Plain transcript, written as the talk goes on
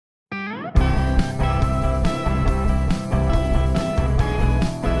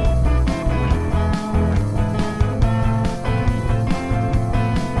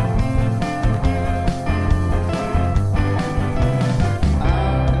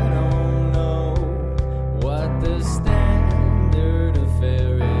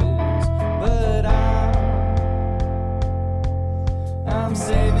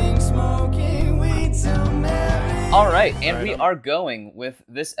are going with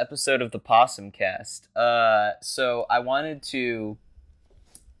this episode of the Possum Cast. So I wanted to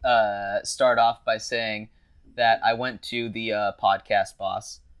start off by saying that I went to the podcast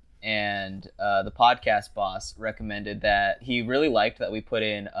boss, and the podcast boss recommended that he really liked that we put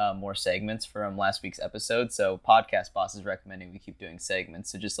in more segments from last week's episode. So podcast boss is recommending we keep doing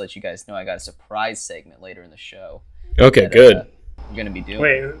segments. So just to let you guys know, I got a surprise segment later in the show. Okay, that, good. We're gonna be doing.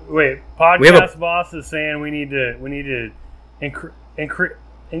 Wait. Podcast boss is saying we need to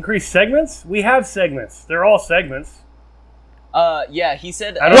increase segments. We have segments. They're all segments. Yeah, he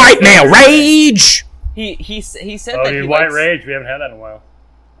said. White male rage. He said that. He Dude, white rage. We haven't had that in a while.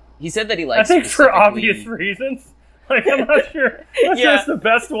 He said that he likes. I think for obvious reasons. Like, I'm not sure. I'm sure it's the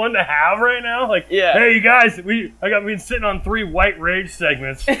best one to have right now. Like, hey, you guys, we've been sitting on 3 white rage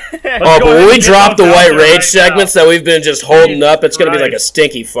segments. But when we drop the white rage segments that we've been just holding up, it's going to be like a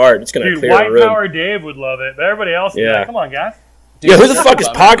stinky fart. It's going to clear the room. White Power Dave would love it, but everybody else, like, come on, guys. Dude, who the fuck is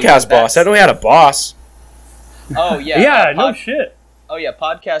podcast boss? I know we had a boss. Oh, yeah. Yeah, no shit. Oh, yeah,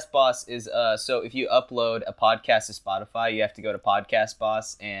 Podcast Boss is, so if you upload a podcast to Spotify, you have to go to Podcast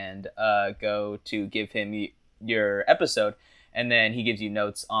Boss and go to give him your episode, and then he gives you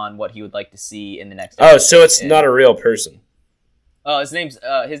notes on what he would like to see in the next episode. Oh, so it's not a real person. Oh, his name's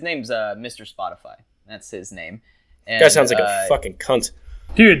Mr. Spotify. That's his name. And, guy sounds like a fucking cunt.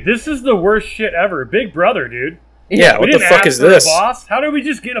 Dude, this is the worst shit ever. Big Brother, dude. Yeah, what the fuck is this? Boss? How did we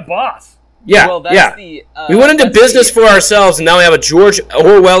just get a boss? Yeah, well, that's the, we went into business for ourselves, and now we have a George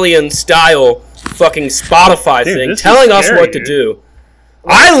Orwellian-style fucking Spotify thing telling us what to do.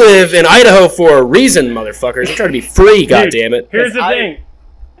 I live in Idaho for a reason, motherfuckers. I'm trying to be free, goddammit. Here's the thing.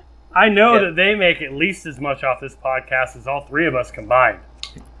 I know that they make at least as much off this podcast as all 3 of us combined.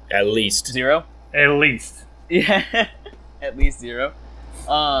 At least. 0? At least. Yeah, at least 0.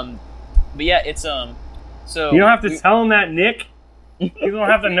 But yeah, it's, so... You don't have to tell them that, Nick. You don't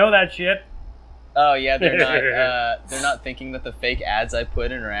have to know that shit. Oh yeah, they're not thinking that the fake ads I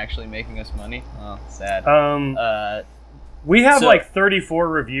put in are actually making us money. Oh, sad. We have like 34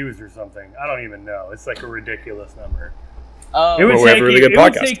 reviews or something. I don't even know. It's like a ridiculous number. It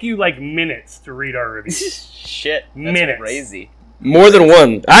would take you like minutes to read our reviews. Shit, that's crazy. More than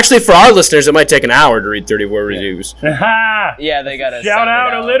one. Actually, for our listeners, it might take an hour to read 34 reviews. Yeah, they gotta shout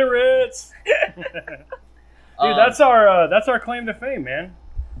out illiterates. Dude, that's our claim to fame, man.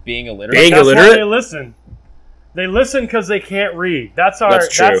 Being illiterate. That's why they listen. They listen because they can't read. That's true.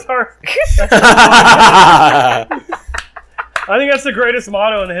 I think that's the greatest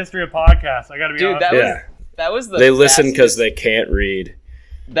motto in the history of podcasts. I got to be honest. That was the. They listen because they can't read.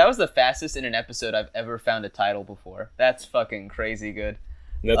 That was the fastest in an episode I've ever found a title before. That's fucking crazy good.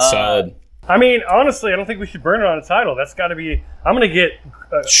 That's solid. I mean, honestly, I don't think we should burn it on a title. That's got to be. I'm gonna get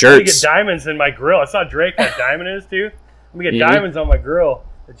shirts. I'm gonna get diamonds in my grill. I saw Drake had diamond in his too. I'm gonna get diamonds on my grill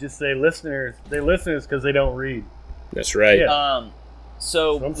that just say listeners. They listeners because they don't read. That's right. Yeah.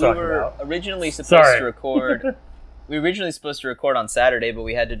 So we were originally supposed to record. We were originally supposed to record on Saturday, but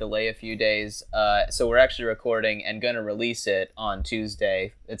we had to delay a few days. So we're actually recording and going to release it on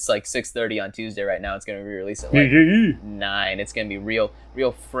Tuesday. It's like 6:30 on Tuesday right now. It's going to be released at like 9. It's going to be real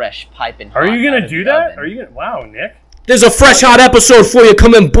fresh, piping hot. Are you going to do that? Are you going to? Wow, Nick. There's a fresh, hot episode for you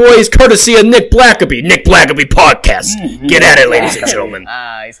coming, boys, courtesy of Nick Blackaby. Nick Blackaby Podcast. Get at it, ladies and gentlemen.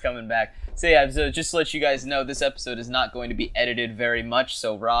 He's coming back. So yeah, so just to let you guys know, this episode is not going to be edited very much,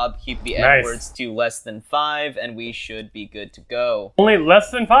 so Rob, keep the N-words to less than 5, and we should be good to go. Only less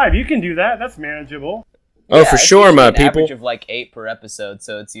than 5? You can do that. That's manageable. Oh, for sure, my people. Average of like 8 per episode,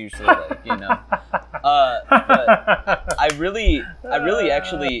 so it's usually like, you know. But I really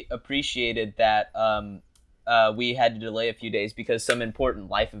actually appreciated that we had to delay a few days because some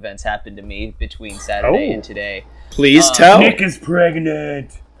important life events happened to me between Saturday and today. Please tell. Nick is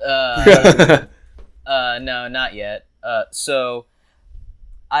pregnant. No, not yet. So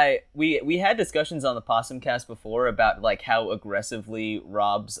we had discussions on the Possum Cast before about like how aggressively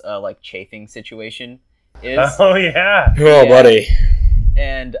Rob's like chafing situation is. Oh yeah. Oh buddy.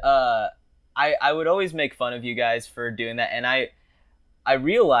 And I would always make fun of you guys for doing that, and I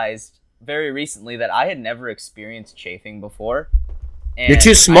realized very recently that I had never experienced chafing before. And you're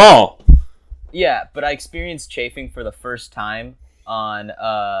too small. But I experienced chafing for the first time on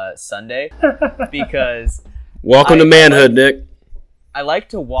Sunday because welcome to manhood, Nick. I like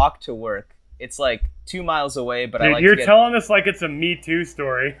to walk to work. It's like 2 miles away, but I like you're telling us like it's a Me Too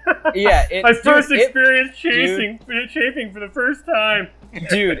story. Yeah, I first experienced chafing for the first time.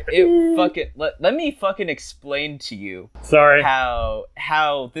 Dude, it fucking let me fucking explain to you. Sorry.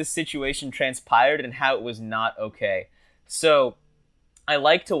 How this situation transpired and how it was not okay. So, I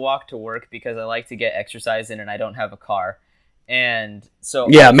like to walk to work because I like to get exercise in and I don't have a car. And so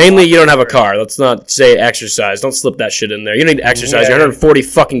yeah, mainly you don't have a car. Let's not say exercise. Don't slip that shit in there. You don't need to exercise. You're 140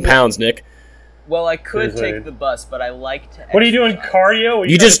 fucking pounds, Nick. Well, I could take the bus, but I like to exercise. What are you doing, cardio?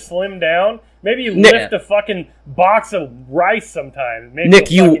 You just slim down? Maybe you lift a fucking box of rice sometime. Maybe Nick,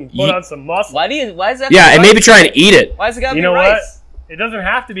 put on some muscle. Why is that? Yeah, and maybe try and eat it. Why is it gotta be rice? What? It doesn't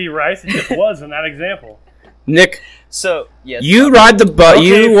have to be rice. It just was in that example. Nick, so yes, you ride the bus. Okay,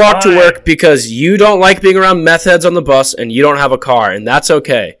 you walk to work because you don't like being around meth heads on the bus, and you don't have a car, and that's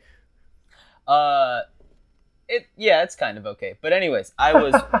okay. It's kind of okay. But anyways, I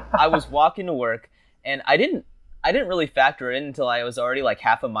was walking to work, and I didn't really factor in until I was already like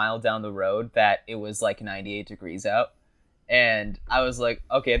half a mile down the road that it was like 98 degrees out. And I was like,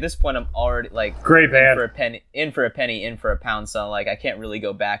 okay, at this point I'm already like great band. In for a penny, in for a pound, so like I can't really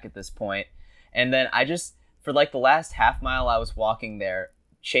go back at this point. And then I just, for like the last half mile I was walking there,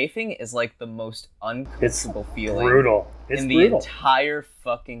 chafing is like the most uncomfortable feeling in the entire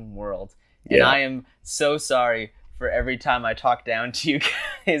fucking world. And yeah. I am so sorry for every time I talk down to you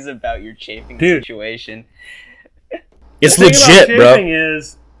guys about your chafing situation. It's legit, bro.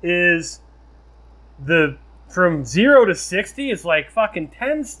 Is the from 0 to 60 is like fucking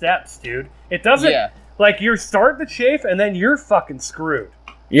 10 steps, dude. It doesn't like you start the chafe and then you're fucking screwed.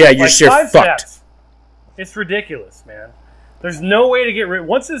 Yeah, you're like fucked. Steps. It's ridiculous, man. There's no way to get rid.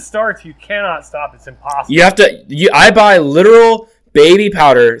 Once it starts, you cannot stop. It's impossible. You have to. I buy literal baby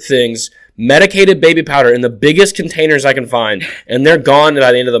powder things, medicated baby powder in the biggest containers I can find, and they're gone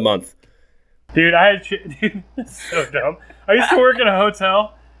by the end of the month. Dude, dude, it's so dumb. I used to work in a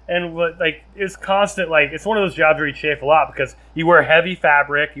hotel, and like it's constant. Like it's one of those jobs where you chafe a lot because you wear heavy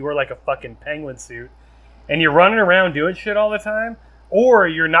fabric, you wear like a fucking penguin suit, and you're running around doing shit all the time, or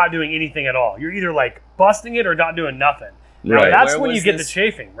you're not doing anything at all. You're either like busting it or not doing nothing. Right. Now, that's when you get the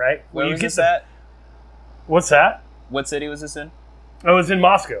chafing, right? Where was this at? What's that? What city was this in? Oh, it was in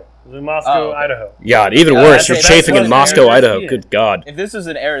Moscow. It was in Moscow, Idaho. God, even worse. You're chafing in Moscow, Idaho. Good God. If this was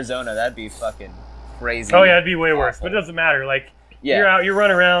in Arizona, that'd be fucking crazy. Oh, yeah, it'd be way worse. But it doesn't matter. Like, you're out, you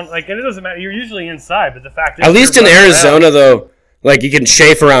run around, like, and it doesn't matter. You're usually inside, but the fact is... At least in Arizona, though, like, you can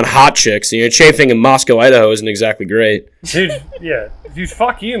chafe around hot chicks, and you're chafing in Moscow, Idaho isn't exactly great. Dude, yeah. Dude,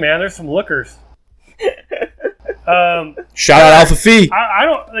 fuck you, man. There's some lookers. Shout out Alpha Phi. I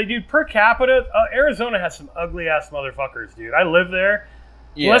don't, like, dude, per capita, Arizona has some ugly ass motherfuckers, dude. I live there.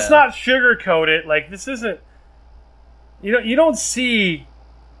 Yeah. Let's not sugarcoat it. Like, this isn't, you don't see,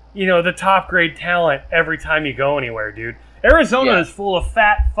 the top grade talent every time you go anywhere, dude. Arizona is full of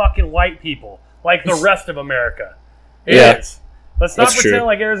fat fucking white people, like the rest of America. It is. Let's not pretend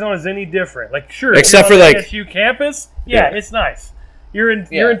like Arizona's any different. Like, sure, except for like ASU campus, it's nice. You're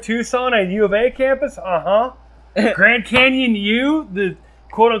in Tucson and U of A campus, Grand Canyon U, the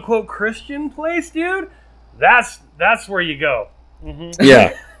quote unquote Christian place, dude. That's where you go. Mm-hmm.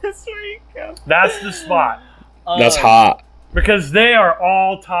 Yeah, that's where you go. That's the spot. That's hot because they are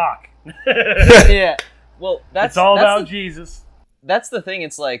all talk. Yeah, well, that's all about Jesus. That's the thing.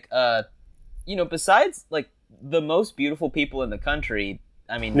 It's like, besides like the most beautiful people in the country.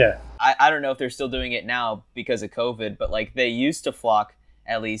 I mean, I don't know if they're still doing it now because of COVID, but like they used to flock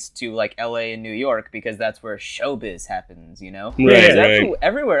at least to like LA and New York because that's where showbiz happens, Right.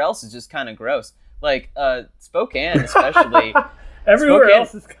 Everywhere else is just kind of gross. Like Spokane, especially. Everywhere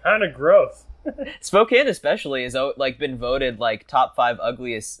else is kind of gross. Spokane, especially, has like been voted like top 5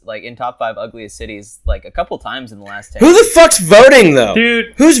 ugliest cities like a couple times in the last 10 years. Who the fuck's voting though,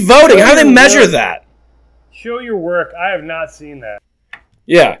 dude? Who's voting? How do they measure that? Show your work. I have not seen that.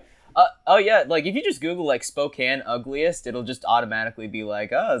 Yeah. Like if you just Google like Spokane ugliest, it'll just automatically be like,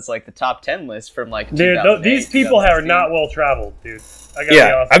 it's like the top 10 list from like. Dude, these people are not well traveled, dude.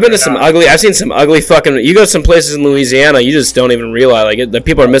 I've been to some ugly. I've seen some ugly fucking. You go to some places in Louisiana, you just don't even realize like the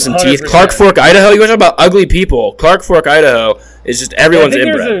people are missing 100%. Teeth. Clark Fork, Idaho. You want to talk about ugly people? Clark Fork, Idaho is just everyone's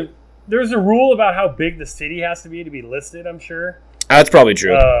inbred. There's a rule about how big the city has to be listed. I'm sure. That's probably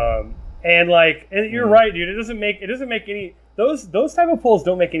true. And you're right, dude. It doesn't make any. Those type of polls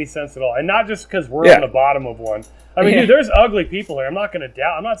don't make any sense at all, and not just because we're on the bottom of one. I mean, dude, there's ugly people here. I'm not going to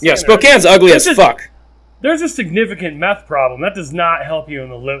doubt. I'm not saying. Yeah, Spokane's ugly as fuck. There's a significant meth problem. That does not help you in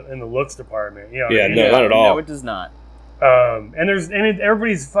the looks department. Not at all. No, it does not. And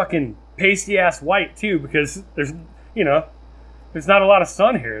everybody's fucking pasty ass white too because there's not a lot of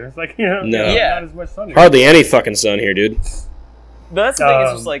sun here. There's not as much sun here. Hardly any fucking sun here, dude. But that's the thing.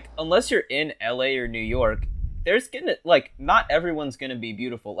 It's just like unless you're in LA or New York. There's not everyone's gonna be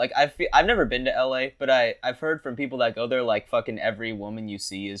beautiful. Like I've never been to LA, but I've heard from people that go there like fucking every woman you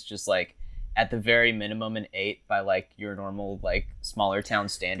see is just like at the very minimum an 8 by like your normal like smaller town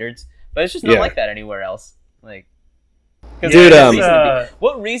standards. But it's just not like that anywhere else. Like Dude,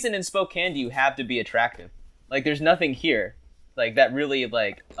 what reason in Spokane do you have to be attractive? Like, there's nothing here, like, that really,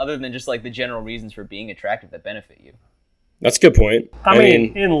 like, other than just, like, the general reasons for being attractive that benefit you. That's a good point. I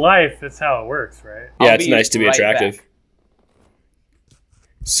mean, in life, that's how it works, right? Yeah, it's nice to be attractive. Back.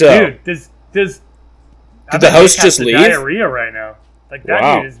 So, dude, does did the host just leave? Diarrhea right now. Like,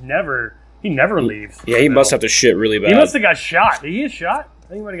 that dude is he never leaves. Yeah, he must have to shit really bad. He must have got shot. Did he get shot? I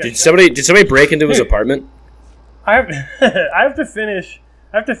think he might have got shot. Did somebody break into his apartment? I have to finish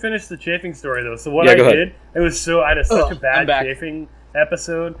the chafing story though. So what I did, I had such a bad chafing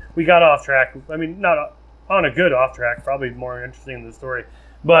episode. We got off track. I mean, not on a good off track. Probably more interesting than the story.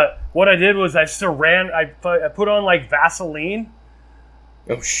 But what I did was I put on like Vaseline.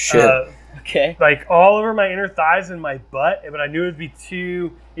 Oh shit. Okay. Like all over my inner thighs and my butt, but I knew it'd be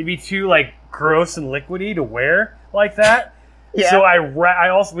too like gross and liquidy to wear like that. Yeah.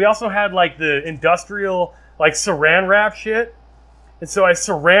 So we also had like the industrial like saran wrap shit. And so I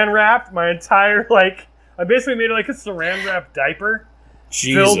saran wrapped my entire I basically made like a saran wrap diaper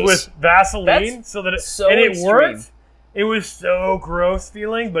filled with Vaseline so that it worked. It was so gross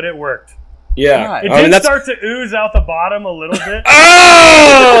feeling, but it worked. Yeah. It did start to ooze out the bottom a little bit.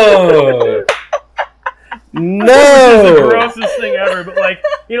 Oh! No! This is the grossest thing ever. But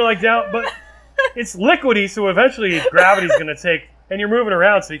but it's liquidy, so eventually gravity's going to take, and you're moving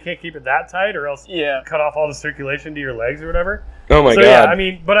around, so you can't keep it that tight or else cut off all the circulation to your legs or whatever. Oh my God. Yeah, I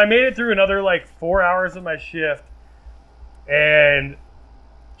mean, but I made it through another 4 hours of my shift, and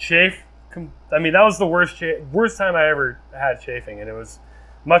chafe, I mean, that was the worst time I ever had chafing, and it was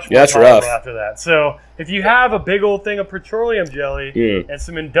much more tolerable after that. So if you have a big old thing of petroleum jelly and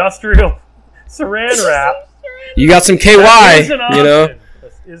some industrial saran wrap, you got some KY, you know? That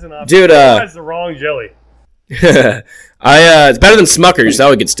is an option. Dude, that's the wrong jelly. It's better than Smucker's. That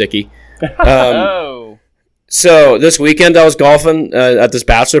would get sticky. So this weekend I was golfing at this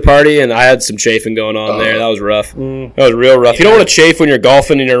bachelor party, and I had some chafing going on there. That was rough. That was real rough. You don't want to chafe when you're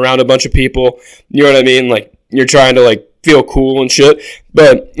golfing and you're around a bunch of people. You know what I mean? Like, you're trying to feel cool and shit.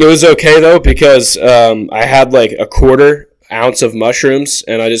 But it was okay though, because I had a quarter ounce of mushrooms,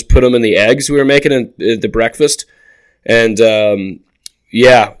 and I just put them in the eggs we were making in the breakfast. And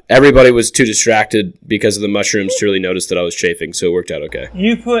everybody was too distracted because of the mushrooms to really notice that I was chafing, so it worked out okay.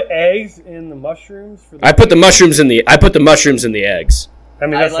 You put eggs in the mushrooms? I put the mushrooms in the eggs. I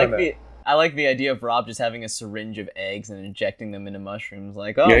mean, I like the idea of Rob just having a syringe of eggs and injecting them into mushrooms.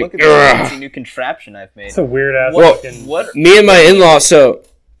 Look at this fancy new contraption I've made. It's a weird ass. Me and my in-law.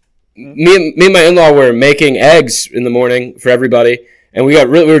 Me and my in-law were making eggs in the morning for everybody, and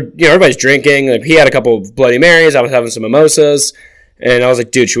everybody's drinking. He had a couple of Bloody Marys. I was having some mimosas, and I was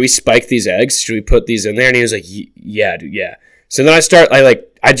like, dude, should we spike these eggs? Should we put these in there? And he was like, yeah, dude, yeah. So then I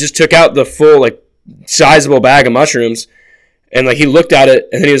just took out the full sizable bag of mushrooms. And he looked at it,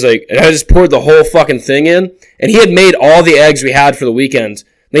 and then he was like, and I just poured the whole fucking thing in. And he had made all the eggs we had for the weekend.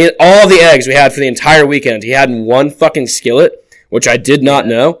 All the eggs we had for the entire weekend, he had in one fucking skillet, which I did not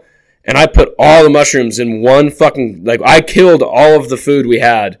know. And I put all the mushrooms in one fucking, I killed all of the food we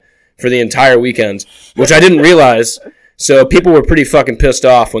had for the entire weekend, which I didn't realize. So people were pretty fucking pissed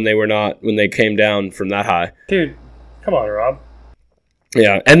off when they came down from that high. Dude, come on, Rob.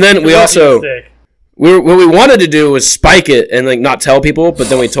 Yeah, and then we also... What we wanted to do was spike it and not tell people, but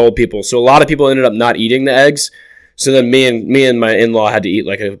then we told people. So a lot of people ended up not eating the eggs. So then me and my in-law had to eat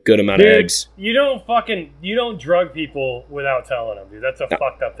a good amount of eggs. You don't drug people without telling them, dude. That's a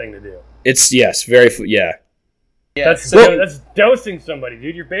fucked up thing to do. It's Yeah. That's dosing somebody,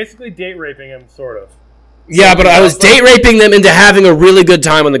 dude. You're basically date raping them, sort of. Yeah, but I was date raping them into having a really good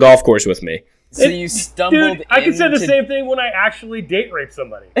time on the golf course with me. So you stumbled. Dude, I could say the same thing when I actually date rape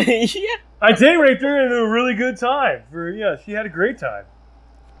somebody. Yeah. I date raped her and had a really good time. She had a great time.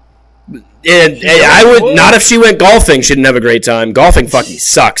 And I would not if she went golfing. She didn't have a great time. Golfing fucking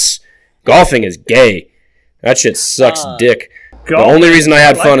sucks. Golfing is gay. That shit sucks dick. The only reason I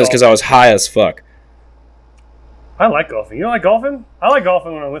had fun is because I was high as fuck. I like golfing. You don't like golfing? I like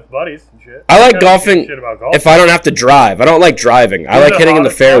golfing when I'm with buddies and shit. I like golfing if I don't have to drive. I don't like driving. I like hitting in the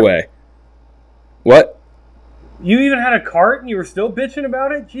fairway. What? You even had a cart and you were still bitching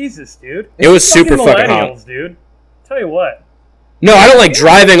about it? Jesus, dude. It was super fucking hot. Dude. Tell you what. No, I don't like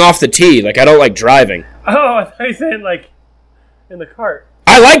driving off the tee. I don't like driving. Oh, I thought you said in the cart.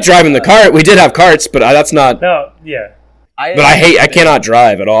 I like driving the cart. We did have carts, but that's not... No, yeah. I cannot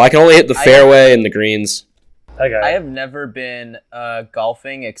drive at all. I can only hit the fairway and the greens. I have never been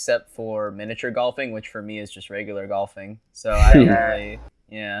golfing except for miniature golfing, which for me is just regular golfing. So I don't really...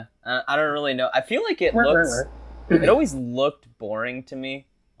 Yeah, I don't really know. I feel like it always looked boring to me,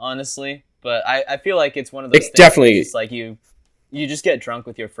 honestly. But I feel like it's one of those things definitely it's like you just get drunk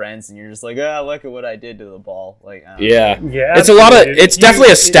with your friends and you're just like, look at what I did to the ball. Like, yeah. It's absolutely. it's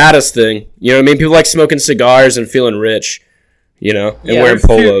definitely a status thing. You know what I mean? People like smoking cigars and feeling rich, you know, and wearing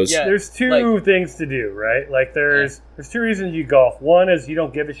polos. There's two things to do, right? Like there's 2 reasons you golf. One is you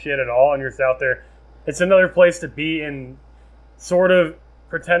don't give a shit at all and you're just out there. It's another place to be in sort of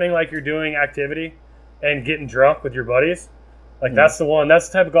pretending like you're doing activity and getting drunk with your buddies. Like that's the one. That's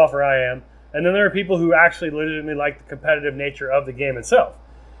the type of golfer I am. And then there are people who actually legitimately like the competitive nature of the game itself.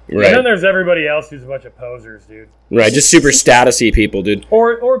 Right. And then there's everybody else who's a bunch of posers, dude. Right, just super statusy people, dude.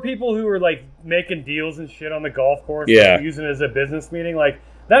 Or people who are like making deals and shit on the golf course, like, using it as a business meeting. Like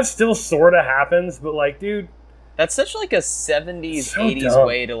that still sort of happens, but like, dude, that's such like a 70s, 80s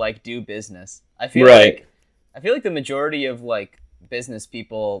way to like do business. I feel like the majority of like business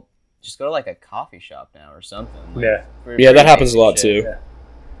people just go to like a coffee shop now or something. Like, that happens a lot too. Yeah.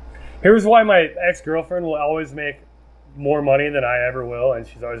 Here's why my ex-girlfriend will always make more money than I ever will, and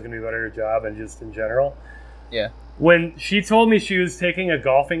she's always going to be better at her job and just in general. Yeah. When she told me she was taking a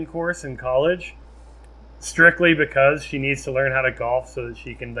golfing course in college, strictly because she needs to learn how to golf so that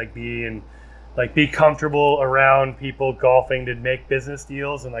she can be comfortable around people golfing to make business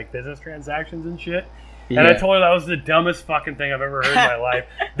deals and like business transactions and shit. Yeah. And I told her that was the dumbest fucking thing I've ever heard in my life.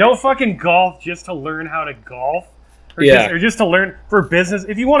 Don't fucking golf just to learn how to golf. Or just to learn for business.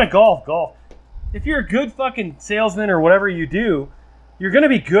 If you want to golf. If you're a good fucking salesman or whatever you do, you're going to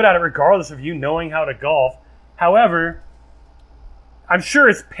be good at it regardless of you knowing how to golf. However, I'm sure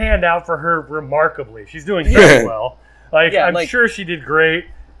it's panned out for her remarkably. She's doing very well. I'm sure she did great.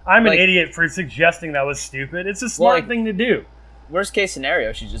 I'm an idiot for suggesting that was stupid. It's a smart thing to do. Worst case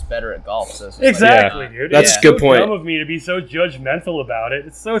scenario, she's just better at golf. So exactly, dude. That's a good point. It's so dumb of me to be so judgmental about it.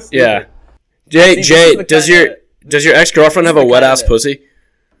 It's so stupid. Yeah. Jay, does your ex-girlfriend have a wet-ass pussy?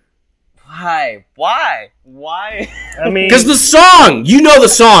 Why? I mean... Because the song! You know the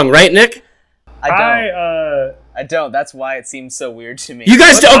song, right, Nick? I don't. That's why it seems so weird to me. You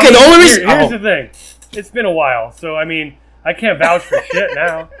guys... the only reason... Here's the thing. It's been a while, so, I mean, I can't vouch for shit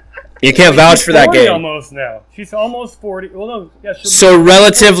now. You can't vouch for that game. Almost now. She's almost 40. Well, no, yeah. So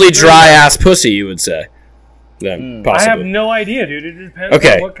relatively dry-ass pussy, you would say. Then, possibly. I have no idea, dude. It depends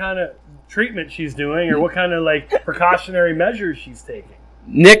on what kind of treatment she's doing or what kind of like precautionary measures she's taking.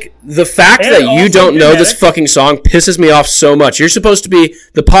 Nick, the fact that you don't know this fucking song pisses me off so much. You're supposed to be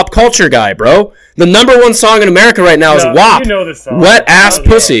the pop culture guy, bro. The #1 song in America right now is WAP. You know the song. Wet Ass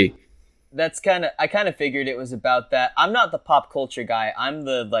Pussy. I kind of figured it was about that. I'm not the pop culture guy. I'm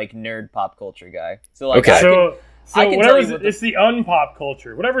the like nerd pop culture guy. So like So it's the unpop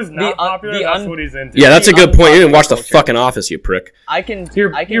culture. Whatever's not popular, that's what he's into. Yeah, that's a good point. You didn't watch The fucking Office, you prick.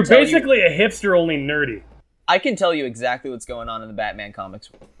 You're basically a hipster, only nerdy. I can tell you exactly what's going on in the Batman comics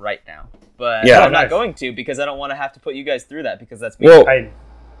right now, but I'm not going to because I don't want to have to put you guys through that because that's me. Well, can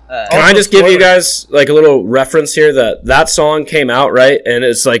I just give you guys like a little reference here that song came out, right? And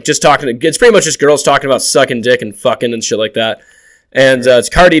it's like just it's pretty much just girls talking about sucking dick and fucking and shit like that. And it's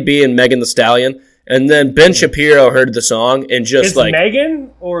Cardi B and Megan Thee Stallion. And then Ben Shapiro heard the song and just Is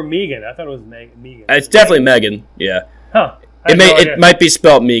Megan or Megan? I thought it was Megan. It's definitely Megan, yeah. Huh. It might be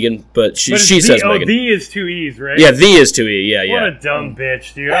spelled Megan, but she says Megan. The is 2 E's, right? Yeah, the is 2 E, yeah. What a dumb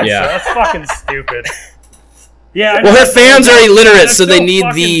bitch, dude. That's fucking stupid. Yeah. Well, her fans are illiterate, so they need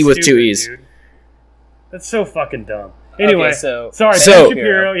the with 2 E's. Dude. That's so fucking dumb. Anyway, sorry, Ben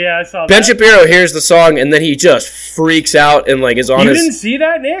Shapiro. Yeah, I saw that. Ben Shapiro hears the song, and then he just freaks out and like is on You didn't see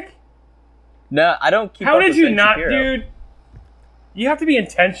that, Nick? No, I don't keep How up did with you Ben not, Shapiro. dude? You have to be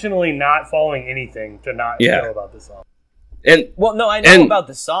intentionally not following anything to not know about this song. I know about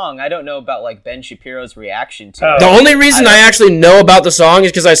the song. I don't know about like Ben Shapiro's reaction to it. The only reason I actually know about the song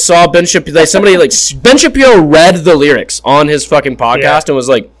is because I saw Ben Shapiro. Ben Shapiro read the lyrics on his fucking podcast and was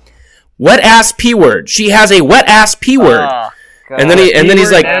like, "Wet ass p word. She has a wet ass p word." And then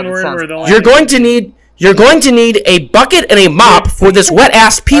he's like, "You're going to need a bucket and a mop for this wet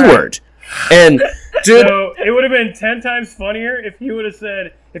ass p word." And dude, so it would have been 10 times funnier if he would have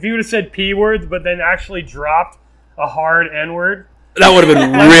said p words, but then actually dropped a hard n word. That would have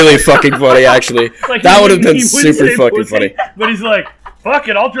been really fucking funny, actually. That would have been super fucking funny. But he's like, "Fuck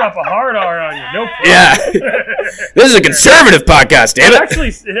it, I'll drop a hard R on you, no problem." Yeah, this is a conservative podcast, damn it.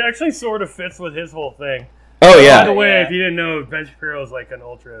 It actually sort of fits with his whole thing. Oh yeah. By the way, if you didn't know, Ben Shapiro is like an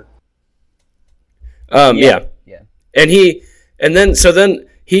ultra. Yeah. And then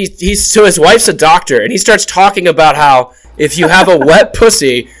his wife's a doctor, and he starts talking about how if you have a wet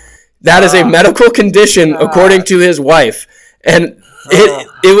pussy, that is a medical condition according to his wife. And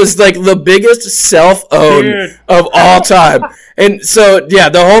It was like the biggest self-own of all time. And so, yeah,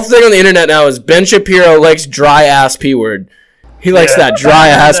 the whole thing on the internet now is Ben Shapiro likes dry-ass P-word. He likes that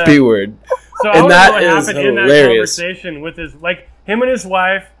dry-ass P-word. So I want to know what happened in that conversation with his, like, him and his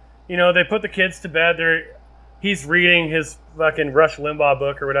wife, you know, they put the kids to bed. He's reading his fucking Rush Limbaugh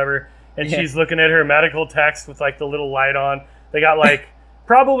book or whatever, and she's looking at her medical text with, like, the little light on. They got, like,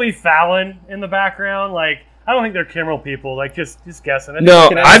 probably Fallon in the background, like, I don't think they're Kimmel people. Like, just guessing.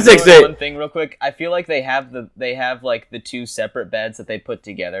 I think they. One thing, real quick. I feel like they have like the two separate beds that they put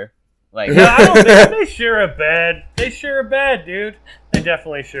together. Like, no, I don't think they share a bed. They share a bed, dude. They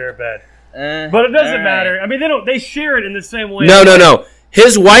definitely share a bed. But it doesn't matter. I mean, they share it in the same way. No.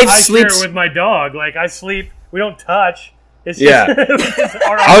 His wife sleeps. I share it with my dog. Like, I sleep. We don't touch. It's just,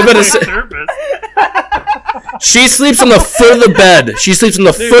 I was gonna say. Surface. She sleeps on the foot of the bed. She sleeps on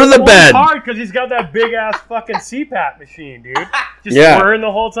the foot of the bed. It's hard because he's got that big ass fucking CPAP machine, dude. Just whirring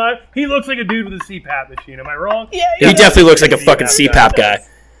the whole time. He looks like a dude with a CPAP machine. Am I wrong? Yeah. He definitely looks like a fucking CPAP guy.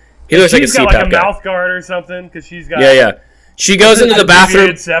 He looks like a CPAP guy. She's got like a mouth guard or something because she's got. Yeah. She goes into the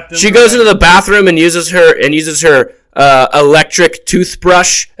bathroom. She goes into the bathroom and uses her electric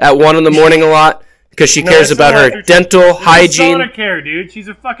toothbrush at 1 a.m. a lot. Because she cares about her dental hygiene. That's not a care, dude. She's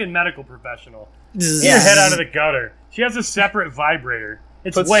a fucking medical professional. Get your head out of the gutter. She has a separate vibrator.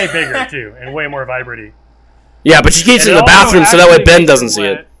 It's way bigger, too, and way more vibrating. Yeah, but she keeps it in the bathroom so that way Ben doesn't see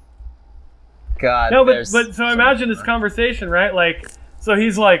it. God. No, but so imagine this conversation, right? Like, so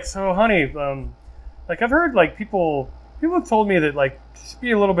he's like, so honey, like I've heard like people have told me that like just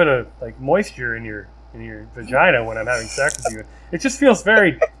be a little bit of like moisture in your vagina when I'm having sex with you. It just feels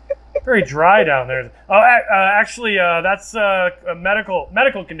very dry down there. Oh, actually, that's a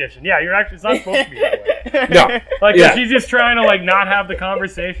medical condition. Yeah, it's not supposed to be that way. No. Like, she's just trying to, like, not have the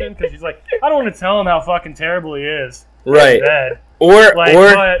conversation because she's like, I don't want to tell him how fucking terrible he is. Right. In bed. Or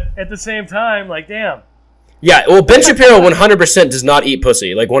but at the same time, like, damn. Yeah, well, Ben Shapiro 100% does not eat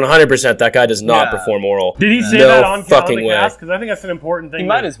pussy. Like, 100% that guy does not perform oral. Did he say that on the cast? Because I think that's an important thing. He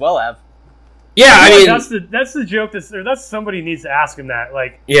might as well have. Yeah, I mean, that's the joke. That's somebody needs to ask him that.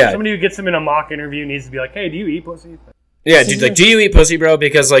 Like, somebody who gets him in a mock interview needs to be like, "Hey, do you eat pussy?" Yeah, dude, like, do you eat pussy, bro?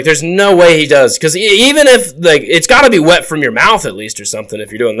 Because like, there's no way he does. Because even if like, it's got to be wet from your mouth at least or something.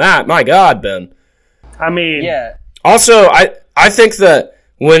 If you're doing that, my God, Ben. I mean, yeah. Also, I think that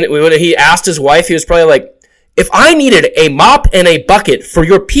when he asked his wife, he was probably like, "If I needed a mop and a bucket for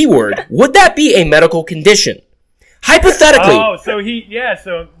your P word, would that be a medical condition?" Hypothetically. Oh, so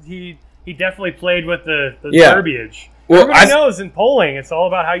he definitely played with the verbiage. Well, everybody knows in polling, it's all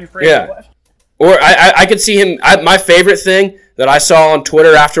about how you frame the question. Or I could see him. My favorite thing that I saw on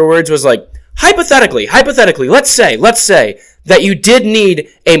Twitter afterwards was like, hypothetically, let's say that you did need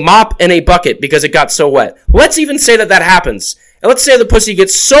a mop and a bucket because it got so wet. Let's even say that happens. And let's say the pussy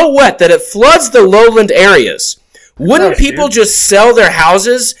gets so wet that it floods the lowland areas. Wouldn't people just sell their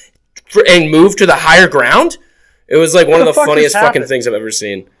houses and move to the higher ground? It was like one of the funniest fucking things I've ever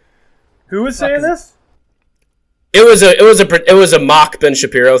seen. Who was saying this? It was a mock Ben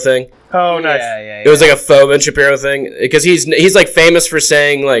Shapiro thing. Oh, nice. Yeah. It was like a faux Ben Shapiro thing because he's like famous for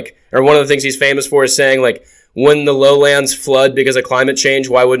saying like, or one of the things he's famous for is saying like, when the lowlands flood because of climate change,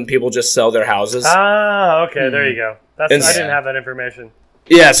 why wouldn't people just sell their houses? Ah, okay, there you go. I didn't have that information.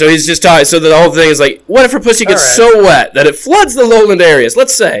 Yeah, so he's just talking. So the whole thing is like, what if her pussy gets so wet that it floods the lowland areas?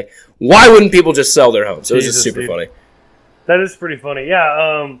 Let's say, why wouldn't people just sell their homes? It was just super funny. That is pretty funny.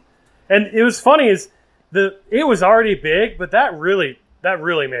 Yeah. And it was funny it was already big, but that really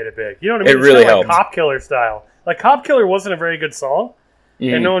made it big. You know what I mean? It really helped. Like Cop Killer style. Like Cop Killer wasn't a very good song,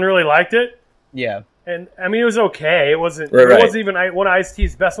 and no one really liked it. Yeah. And I mean, it was okay. It wasn't. It wasn't even one of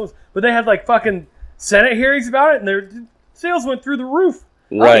Ice-T's best ones. But they had like fucking Senate hearings about it, and their sales went through the roof.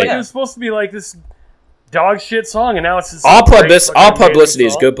 Right. Like, it was supposed to be like this dog shit song, and now it's just all publicity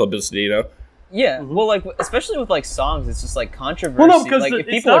is good publicity, you know. Yeah, well, like especially with like songs, it's just like controversy. Well, no, because like, if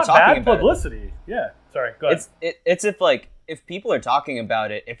people are talking about publicity. Yeah, sorry. Go ahead. It's if people are talking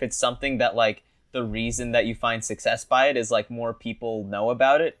about it, if it's something that like the reason that you find success by it is like more people know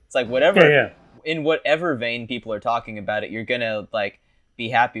about it. It's like whatever in whatever vein people are talking about it, you're gonna like be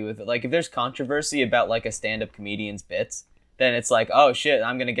happy with it. Like if there's controversy about like a stand-up comedian's bits, then it's like, oh shit,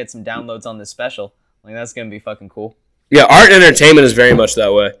 I'm gonna get some downloads on this special. Like that's gonna be fucking cool. Yeah, art and entertainment is very much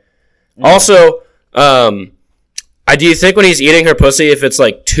that way. Also, do you think when he's eating her pussy, if it's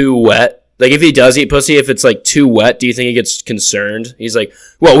like too wet, like if he does eat pussy, if it's like too wet, do you think he gets concerned? He's like,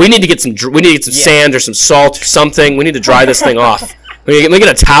 well, we need to get some sand or some salt, something. We need to dry this thing off. We get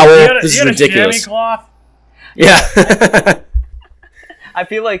a towel. This is ridiculous. Cloth? Yeah. I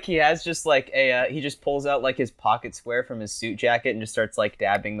feel like he has just like he just pulls out like his pocket square from his suit jacket and just starts like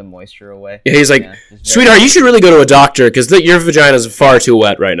dabbing the moisture away. Yeah, he's like, sweetheart, you should really go to a doctor because your vagina is far too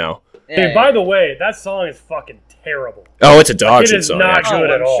wet right now. Yeah, dude, by the way, that song is fucking terrible. Oh, it's a dog shit song. It is not good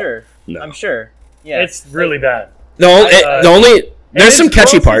at all. Sure. No. I'm sure. Yeah, it's really bad. The only there's some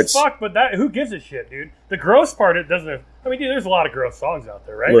catchy parts. Fuck, but who gives a shit, dude? The gross part, it doesn't. I mean, dude, there's a lot of gross songs out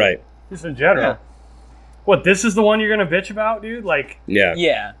there, right? Right. Just in general. Yeah. What? This is the one you're gonna bitch about, dude? Like,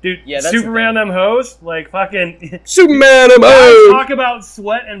 yeah, dude. Yeah, Superman them hoes, like fucking Superman them hoes. Talk about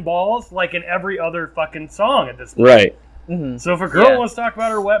sweat and balls, like in every other fucking song at this point. Right. Mm-hmm. So if a girl wants to talk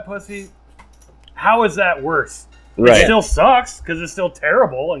about her wet pussy, how is that worse? Right. It still sucks because it's still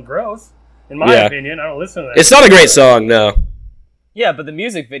terrible and gross. In my opinion, I don't listen to that. It's not a great song, no. Yeah, but the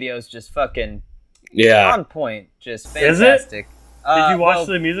music video is just fucking on point, just Is fantastic. it? Did you watch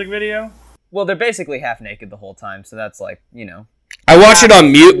the music video? Well, they're basically half naked the whole time, so that's like, you know. I watch it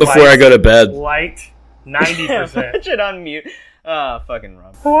on mute before I go to bed. Light, 90%. Watch it on mute. Fucking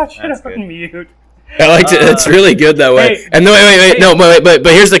Rob. Watch it on mute. I liked it. It's really good that way. Hey, and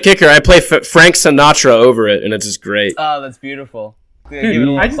but here's the kicker. I play Frank Sinatra over it, and it's just great. Oh, that's beautiful. Give it a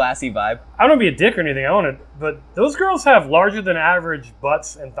little classy vibe. I don't want to be a dick or anything. I want to, but those girls have larger than average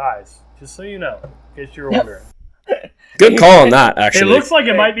butts and thighs. Just so you know, in case you were wondering. Good call on that, actually. It looks like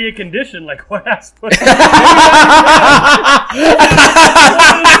it might be a condition, like what ass pussy.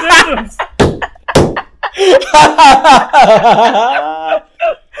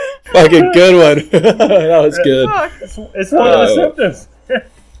 Fucking good one. That was good. It's one of the symptoms.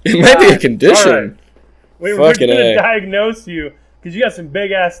 It might be a condition. Right. We're going to diagnose you because you got some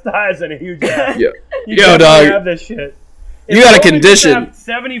big ass thighs and a huge ass. Yo, dog. Have this shit. You got a condition. Have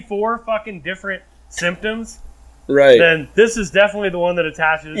 74 fucking different symptoms. Right. Then this is definitely the one that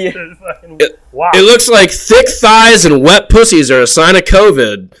attaches to fucking. Wow. It looks like thick thighs and wet pussies are a sign of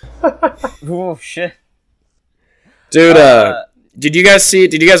COVID. Oh shit. Dude, did you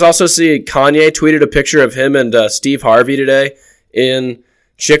guys also see Kanye tweeted a picture of him and Steve Harvey today in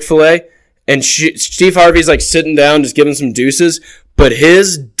Chick-fil-A? And Steve Harvey's like sitting down just giving some deuces, but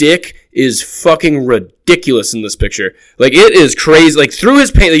his dick is fucking ridiculous in this picture. Like, it is crazy. Like, through his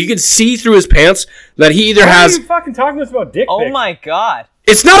pants, like, you can see through his pants that he either has... Why are you fucking talking to us about dick pics? Oh my god.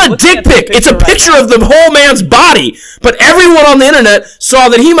 It's not a dick pic. It's a picture of the whole man's body. But everyone on the internet saw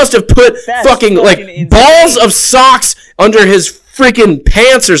that he must have put fucking like insane balls of socks under his freaking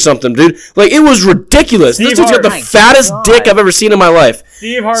pants or something, dude. Like, it was ridiculous. This dude's got the fattest dick I've ever seen in my life.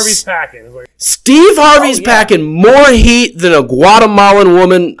 Steve Harvey's packing. Steve Harvey's packing more heat than a Guatemalan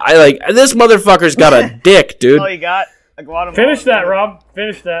woman. This motherfucker's got a dick, dude. Oh, you got a Guatemalan. Finish that, Rob.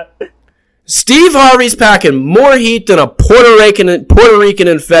 Finish that. Steve Harvey's packing more heat than a Puerto Rican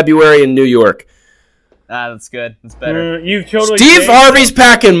in February in New York. That's good. That's better. You've totally Steve Harvey's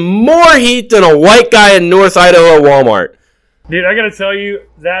packing more heat than a white guy in North Idaho Walmart. Dude, I gotta tell you,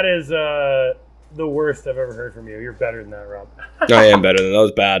 that is the worst I've ever heard from you. You're better than that, Rob. I am better than that. That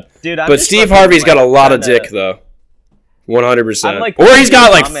was bad. Dude, but Steve Harvey's got a lot of dick, though. 100%. Or he's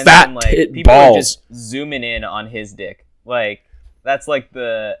got like fat balls. Just zooming in on his dick. Like, that's like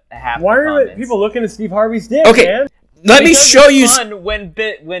the half. Why are people looking at Steve Harvey's dick, man? Let me show you. Fun when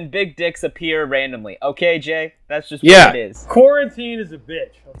big dicks appear randomly. Okay, Jay, that's just what it is. Quarantine is a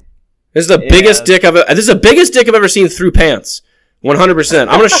bitch. This is the biggest dick This is the biggest dick I've ever seen through pants. 100%. I'm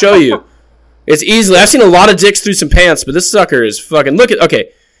gonna show you. It's easily. I've seen a lot of dicks through some pants, but this sucker is fucking. Look at.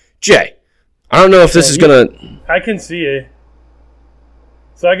 Okay, Jay. I don't know if this is gonna. I can see it.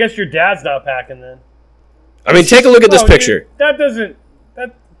 So I guess your dad's not packing then. I mean, take a look at this picture. Dude,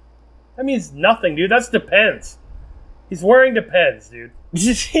 that means nothing, dude. That's Depends. He's wearing Depends, dude.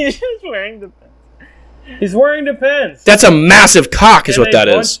 He's wearing Depends. He's wearing Depends. That's a massive cock, is what that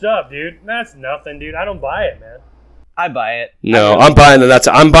is. Bunched up, dude. That's nothing, dude. I don't buy it, man. I buy it. No, I'm buying that.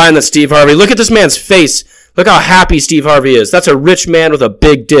 I'm buying that Steve Harvey. Look at this man's face. Look how happy Steve Harvey is. That's a rich man with a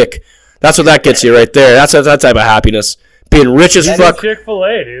big dick. That's what that gets you right there. That's that type of happiness. Being rich as fuck.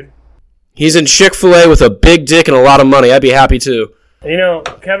 Chick-fil-A, dude. He's in Chick-fil-A with a big dick and a lot of money. I'd be happy too. You know,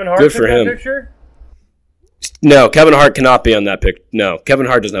 Kevin Hart Good for him. Picture? No, Kevin Hart cannot be on that pic. No, Kevin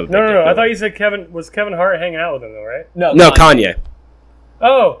Hart doesn't have a big dick. No. I thought you said Kevin Hart hanging out with him though, right? No, Kanye.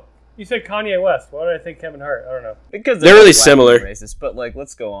 Oh, you said Kanye West. Why did I think Kevin Hart? I don't know. Because they're really similar. Racist, but like,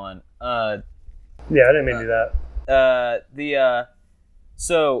 let's go on. Yeah, I didn't mean to do that.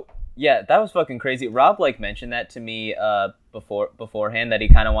 So yeah, that was fucking crazy. Rob like mentioned that to me beforehand that he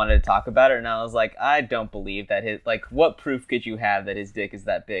kind of wanted to talk about it, and I was like, I don't believe that what proof could you have that his dick is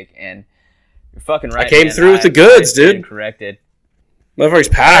that big? And you're fucking right. I came through with the goods, dude. Corrected. Motherfucker's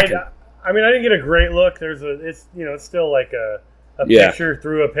packing. I mean, I didn't get a great look. It's still like a a picture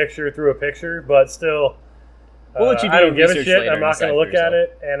through a picture through a picture, but still, we'll let you do I don't give a shit. later I'm not going to look at yourself.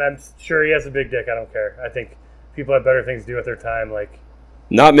 it, and I'm sure he has a big dick. I don't care. I think people have better things to do with their time, like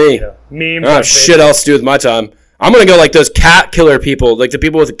not me. Memes. I don't have shit else to do with my time. I'm gonna go like those cat killer people, like the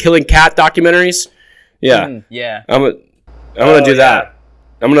people with the killing cat documentaries. Yeah, yeah. I'm gonna do that.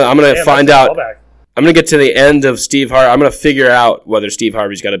 I'm gonna find out. I'm gonna get to the end of Steve Harvey. I'm gonna figure out whether Steve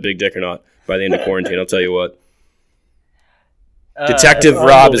Harvey's got a big dick or not by the end of quarantine. I'll tell you what. Detective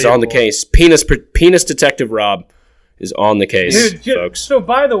Rob is on the case. Penis Detective Rob is on the case, dude, folks. So,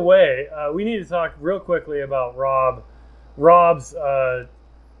 by the way, we need to talk real quickly about Rob's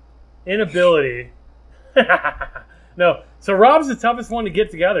inability. No, so Rob's the toughest one to get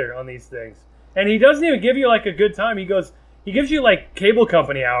together on these things, and he doesn't even give you like a good time. He gives you like cable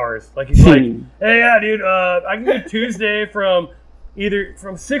company hours. Like he's like, hey, yeah, dude, I can do Tuesday from either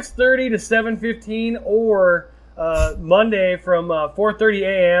from 6:30 to 7:15 or Monday from 4:30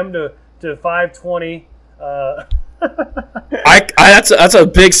 a.m. to 5:20. That's a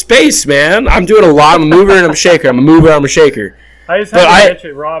big space, man. I'm doing a lot. I'm a mover and I'm a shaker. I'm a mover. I'm a shaker. I just had to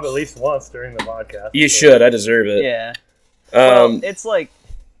mention Rob at least once during the podcast. You should. I deserve it. Yeah. Well, it's like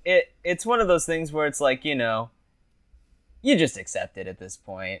it's one of those things where it's like, you just accept it at this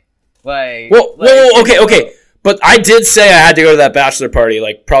point. Like, okay. But I did say I had to go to that bachelor party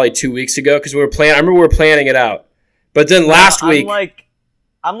like probably 2 weeks ago because I remember we were planning it out. But then last week,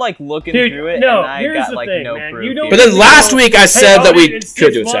 I'm like looking through it, and I got like no proof. But then last week I said that we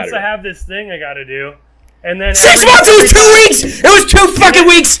could do it Saturday. I have this thing I got to do, and then 6 months. It was 2 weeks. It was 2 fucking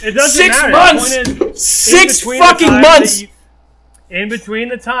weeks. It doesn't 6 matter. months. 6 fucking months. In between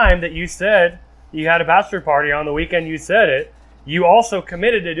the time that you said you had a bachelor party on the weekend, you said it. You also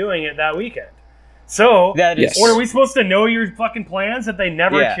committed to doing it that weekend. So, that is, what are we supposed to know your fucking plans that they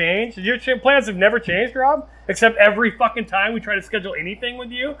never change? Your plans have never changed, Rob, except every fucking time we try to schedule anything with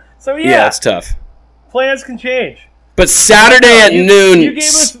you. So yeah, it's tough. Plans can change. But Saturday at noon, you gave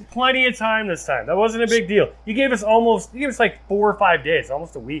us plenty of time this time. That wasn't a big deal. You gave us like 4 or 5 days,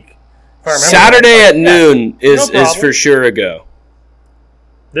 almost a week. If I remember Saturday at noon is for sure a go.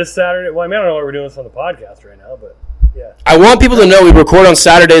 This Saturday, well, I mean, I don't know what we're doing this on the podcast right now, but yeah. I want people to know we record on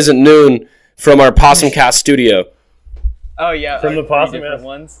Saturdays at noon from our Possum Cast studio. Oh yeah, from the Possum different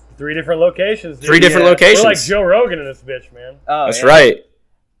ones. 3 different locations. Dude. 3 different locations. We're like Joe Rogan in this bitch, man. Oh, that's right.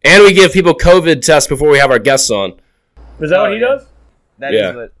 And we give people COVID tests before we have our guests on. Is that what he does? That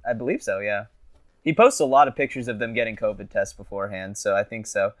is what I believe so. Yeah, he posts a lot of pictures of them getting COVID tests beforehand, so I think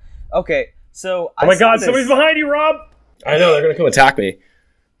so. Okay, so oh my God, somebody's behind you, Rob. I know they're gonna come attack me.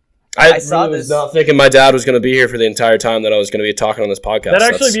 I was not thinking my dad was going to be here for the entire time that I was going to be talking on this podcast. That'd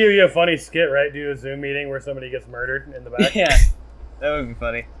actually be a funny skit, right? Do a Zoom meeting where somebody gets murdered in the back. Yeah, that would be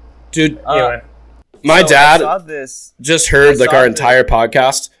funny. Dude, anyway. My dad just heard our entire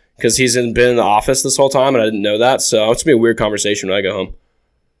podcast because he's been in the office this whole time, and I didn't know that. So it's going to be a weird conversation when I go home.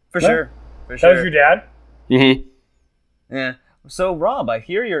 For sure. That was your dad? Mm-hmm. Yeah. So, Rob, I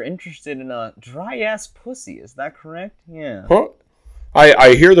hear you're interested in a dry-ass pussy. Is that correct? Yeah. Huh?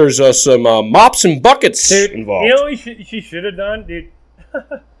 I hear there's some mops and buckets involved. You know what she should have done, dude?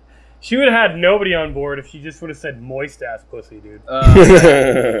 She would have had nobody on board if she just would have said moist-ass pussy, dude.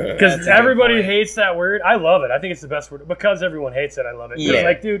 Because everybody hates that word. I love it. I think it's the best word. Because everyone hates it, I love it. Yeah.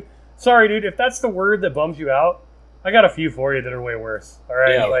 Like, dude, sorry, dude. If that's the word that bums you out, I got a few for you that are way worse. All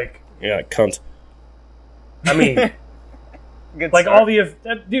right? Yeah, cunt. I mean, like all the...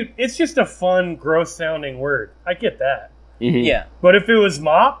 Dude, it's just a fun, gross-sounding word. I get that. Mm-hmm. Yeah. But if it was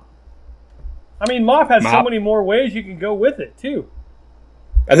mop, I mean, mop has so many more ways you can go with it, too.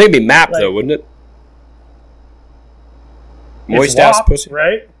 I think it'd be map, though, wouldn't it? Moist-ass pussy.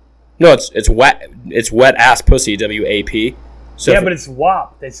 Right? No, it's wet. It's wet-ass pussy, W-A-P. So but it's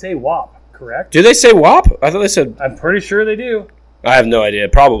WAP. They say WAP, correct? Do they say WAP? I thought they said... I'm pretty sure they do. I have no idea.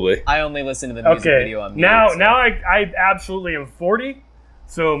 Probably. I only listen to the music video on Now I absolutely am 40,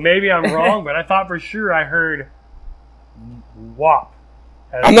 so maybe I'm wrong, but I thought for sure I heard... WAP.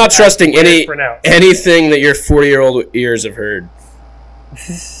 I'm not trusting anything that your 40-year-old ears have heard.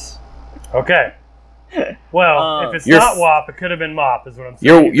 Okay. Well, if it's not WAP, it could have been MOP, is what I'm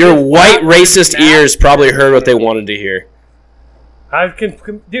saying. Your white racist ears probably heard what they wanted to hear.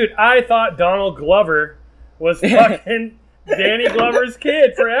 Dude, I thought Donald Glover was fucking Danny Glover's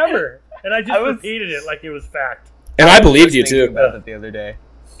kid forever, and I just repeated it like it was fact. And I believed you too. About it the other day.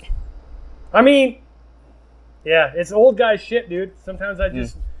 I mean. Yeah, it's old guy shit, dude. Sometimes I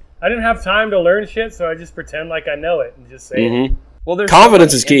didn't have time to learn shit, so I just pretend like I know it and just say it. Well, there's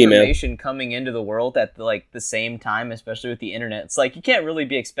confidence is key, man. Information coming into the world at the same time, especially with the internet. It's like you can't really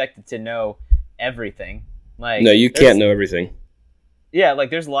be expected to know everything. Like no, you can't know everything. Yeah, like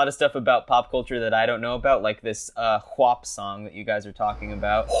there's a lot of stuff about pop culture that I don't know about, like this WAP song that you guys are talking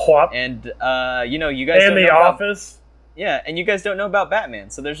about. WAP. And you know, you guys and don't The know Office. Yeah, and you guys don't know about Batman,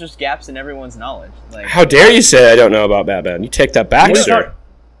 so there's just gaps in everyone's knowledge. Like, how dare you say I don't know about Batman? You take that back, sir.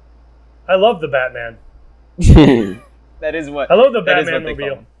 I love the Batman. That is what I love the that is Batman what they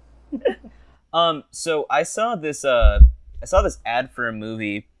mobile. call him. So I saw this ad for a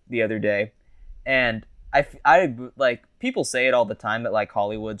movie the other day, and I like, people say it all the time that like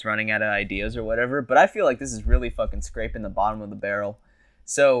Hollywood's running out of ideas or whatever, but I feel like this is really fucking scraping the bottom of the barrel.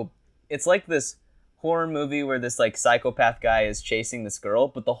 So it's like this horror movie where this like psychopath guy is chasing this girl,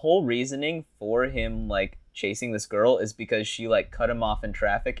 but the whole reasoning for him like chasing this girl is because she like cut him off in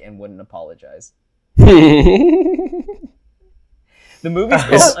traffic and wouldn't apologize. The movie's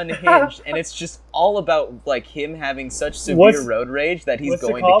called Unhinged, and it's just all about like him having such severe road rage that he's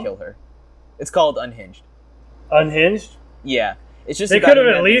going to kill her. It's called Unhinged. Unhinged? Yeah. It's just they could have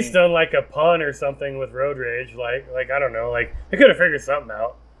at least done like a pun or something with road rage, like I don't know, like they could have figured something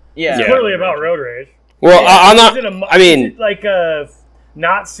out. Yeah, it's clearly about road rage. Well, I'm not. I mean, is it like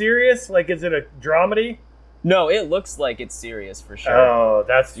not serious? Like, is it a dramedy? No, it looks like it's serious for sure. Oh,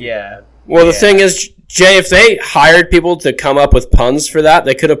 that's too bad. Well, the thing is, Jay, if they hired people to come up with puns for that,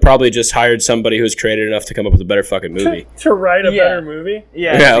 they could have probably just hired somebody who's creative enough to come up with a better fucking movie. To write a better movie?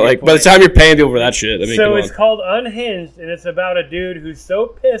 Yeah, like, by the time you're paying people for that shit, I mean, so it's called Unhinged, and it's about a dude who's so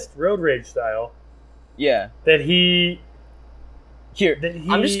pissed, road rage style, that he...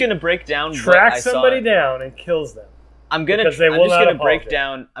 I'm just gonna break down. Tracks somebody down and kills them. I'm just gonna break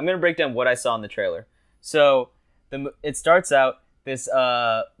down what I saw in the trailer. So it starts out this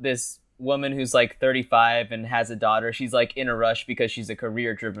woman who's like 35 and has a daughter. She's like in a rush because she's a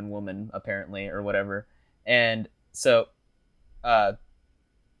career-driven woman apparently, or whatever. And so, oh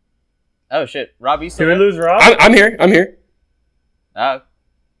shit, Rob, you still there? Did we lose Rob? I'm here. Oh,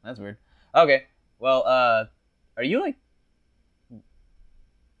 that's weird. Okay, well, are you like?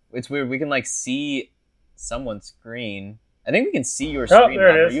 It's weird. We can like see someone's screen. I think we can see your screen. There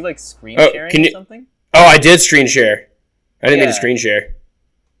it is. Are you like screen sharing or something? Oh, I did screen share. I didn't mean to screen share.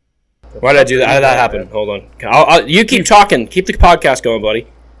 Why did I do that? How did that happen? Hold on. You keep talking. Keep the podcast going, buddy.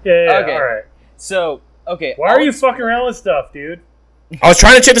 Yeah. Okay. All right. So, okay. Why are you fucking around with stuff, dude? I was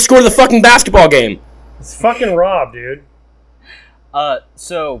trying to check the score of the fucking basketball game. It's fucking Rob, dude.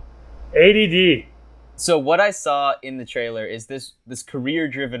 So ADD. So what I saw in the trailer is this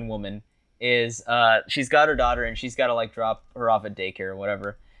career-driven woman is she's got her daughter and she's got to like drop her off at daycare or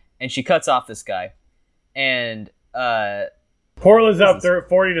whatever, and she cuts off this guy, and Portland's up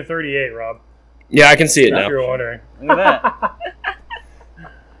 40 to 38, Rob. Yeah, I can see it now. If you're wondering. Look at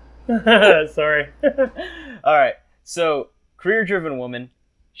that. Sorry. All right. So career-driven woman,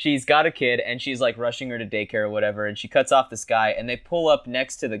 she's got a kid and she's like rushing her to daycare or whatever, and she cuts off this guy, and they pull up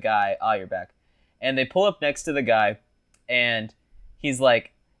next to the guy. Oh, you're back. And they pull up next to the guy, and he's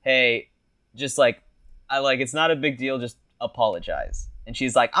like, "Hey, just like, it's not a big deal. Just apologize." And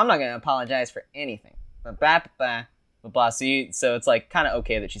she's like, "I'm not gonna apologize for anything." Blah. So it's like kind of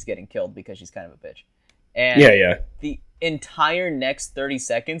okay that she's getting killed because she's kind of a bitch. And the entire next 30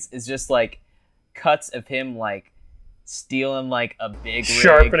 seconds is just like cuts of him like stealing like a big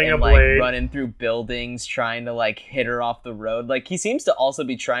sharpening rig and a like blade, running through buildings, trying to like hit her off the road. Like he seems to also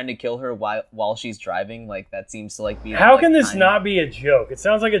be trying to kill her while she's driving. Like that seems to like be. How can this not be a joke? It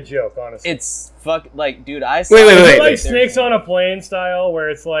sounds like a joke, honestly. It's like, dude. I wait. Like Snakes on a Plane style, where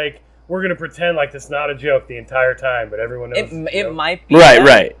it's like we're gonna pretend like it's not a joke the entire time, but everyone knows it might be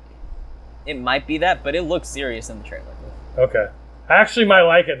right. It might be that, but it looks serious in the trailer. Okay, I actually might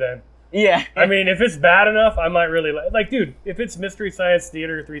like it then. Yeah. I mean, if it's bad enough, I might really like, dude, if it's Mystery Science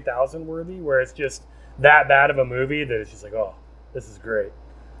Theater 3000 worthy, where it's just that bad of a movie that it's just like, oh, this is great.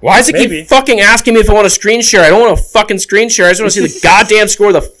 Why does it keep fucking asking me if I want to screen share? I don't want to fucking screen share. I just want to see the goddamn score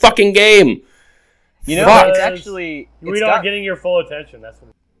of the fucking game. You know, it's actually... We're not getting your full attention. That's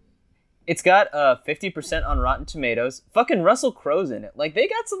what it's got 50% on Rotten Tomatoes. Fucking Russell Crowe's in it. Like, they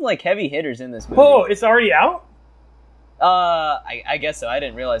got some, like, heavy hitters in this movie. Oh, it's already out? I guess so. I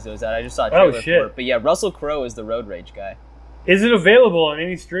didn't realize it was that. I just saw a trailer for it. But yeah, Russell Crowe is the road rage guy. Is it available on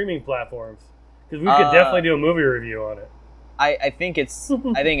any streaming platforms? Because we could definitely do a movie review on it. I think it's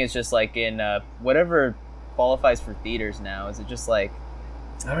just like in whatever qualifies for theaters now. Is it just like...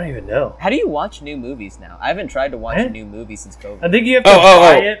 I don't even know. How do you watch new movies now? I haven't tried to watch a new movie since COVID. I think you have to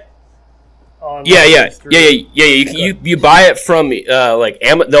buy it. You buy it from like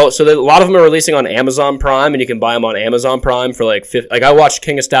Amazon. So a lot of them are releasing on Amazon Prime, and you can buy them on Amazon Prime for like I watched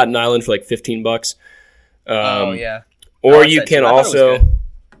King of Staten Island for like $15. Oh yeah. Or you can also.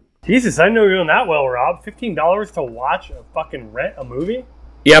 Jesus, I know you're doing that well, Rob. $15 to watch a fucking rent a movie?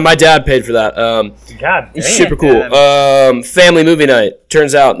 Yeah, my dad paid for that. God damn. It's super cool. Family movie night.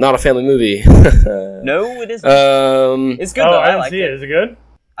 Turns out, not a family movie. No, it isn't. It's good though. I didn't like see it. Is it good?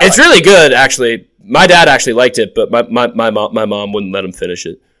 It's really good, actually. My dad actually liked it, but my mom wouldn't let him finish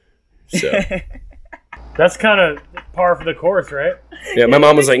it. So That's kind of par for the course, right? yeah, my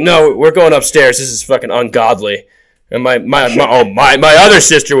mom was like, "No, we're going upstairs. This is fucking ungodly." And my other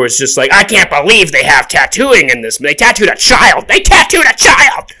sister was just like, "I can't believe they have tattooing in this. They tattooed a child. They tattooed a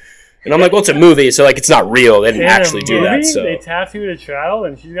child." And I'm like, "Well, it's a movie, so like it's not real. They didn't actually do that." So they tattooed a child,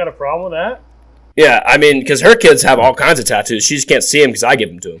 and she's got a problem with that. Yeah, I mean, because her kids have all kinds of tattoos. She just can't see them because I give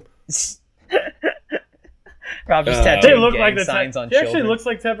them to them. Rob just They tattooing look gang like the signs on She actually children. looks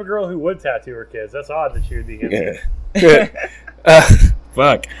like the type of girl who would tattoo her kids. That's odd that she would be against Yeah.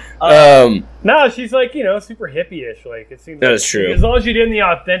 Fuck. No, she's like, super hippie-ish. Like, it seems That like, is true. As long as you did in the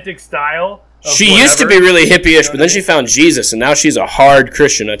authentic style. She used to be really hippie-ish, but then she found Jesus, and now she's a hard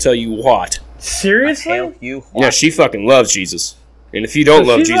Christian. I tell you what. Seriously? Tell you what. Yeah, she fucking loves Jesus. And if you don't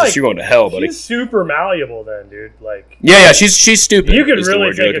love Jesus, like- you're going to hell, buddy. She's super malleable then, dude. Like, Yeah, she's stupid. you could is the really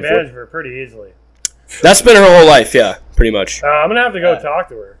word you're take looking advantage for. of her pretty easily. That's been her whole life, yeah, pretty much. I'm going to have to go talk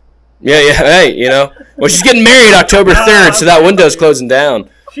to her. Yeah, hey, Well, she's getting married October 3rd, so that window's closing down.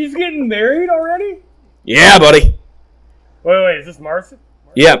 She's getting married already? Yeah, buddy. Wait, is this Marcy?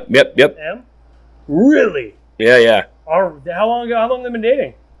 Yep. M? Really? Yeah. How long have they been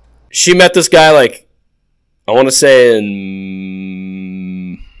dating? She met this guy, like, I want to say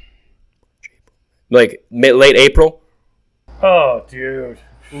in, like, late April. Oh, dude.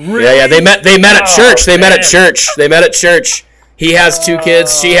 Really? Yeah, they met at church. They met at man. church. They met at church. He has 2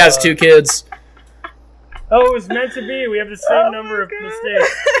 kids. She has 2 kids. Oh, it was meant to be. We have the same number of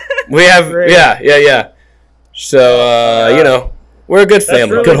mistakes. We have, Great. yeah. So, we're a good That's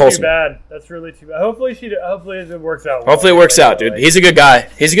family, really good too wholesome. bad. That's really too bad. Hopefully it works out. Hopefully it works out, dude. He's a good guy.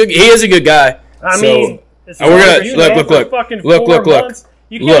 He is a good guy. I So- mean, as And we're long gonna- as you look, know look, for look. fucking Look, 4 look, look. months,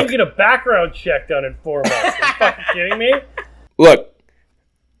 you can't Look. even get a background check done in 4 months. Are you fucking kidding me? Look,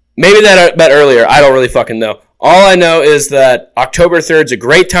 maybe that met earlier. I don't really fucking know. All I know is that October 3rd is a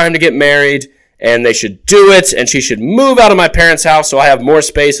great time to get married, and they should do it, and she should move out of my parents' house so I have more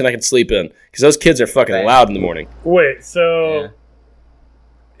space and I can sleep in. Because those kids are fucking Right. loud in the morning. Wait, so Yeah.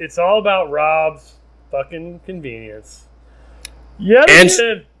 it's all about Rob's fucking convenience. Yeah, And- they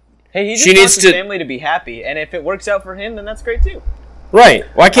did. Hey, he just She wants needs his to- family to be happy, and if it works out for him, then that's great too. Right.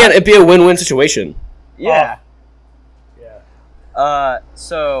 Why can't it be a win-win situation? Yeah. Yeah.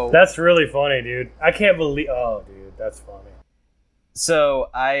 So That's really funny, dude. I can't believe. Oh, dude, that's funny. So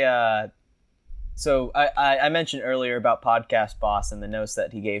I mentioned earlier about Podcast Boss and the notes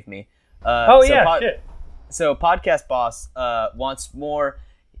that he gave me. Shit. So Podcast Boss wants more.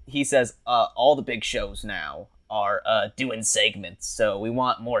 He says all the big shows now are doing segments, so we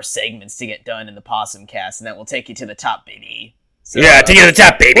want more segments to get done in the Possum Cast, and that will take you to the top, baby. So, Yeah, take it to the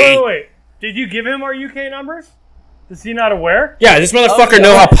top, baby. Wait. Did you give him our UK numbers? Is he not aware? Yeah, this motherfucker Oh,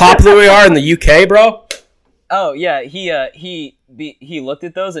 know how popular we are in the UK, bro? Oh yeah, he looked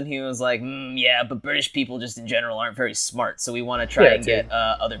at those and he was like, yeah, but British people just in general aren't very smart, so we want to try and dude. get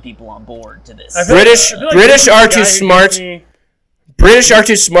other people on board to this. I feel British like British this is are the too guy who smart. gives me- British are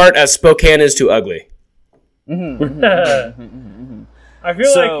too smart as Spokane is too ugly. I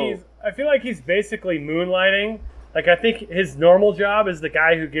feel So- like he's basically moonlighting. Like, I think his normal job is the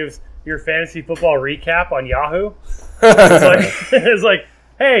guy who gives your fantasy football recap on Yahoo. It's like,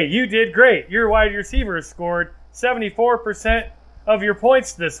 hey, you did great. Your wide receivers scored 74% of your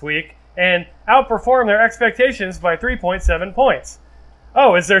points this week and outperformed their expectations by 3.7 points.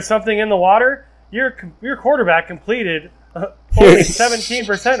 Oh, is there something in the water? Your quarterback completed only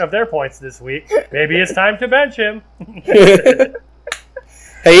 17% of their points this week. Maybe it's time to bench him.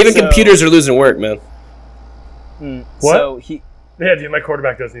 Hey, even So- computers are losing work, man. What? So he Yeah, dude, my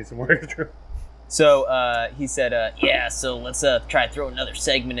quarterback does need some work. True. he said, yeah, so let's try to throw another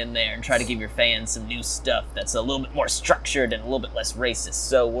segment in there and try to give your fans some new stuff that's a little bit more structured and a little bit less racist.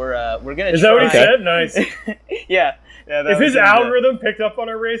 So we're gonna. Is that what he try- said? Nice. Yeah. That If was his him, algorithm picked up on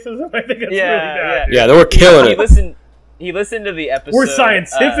our racism, I think it's really bad. Yeah, they were killing He it. listened. He listened to the episode. We're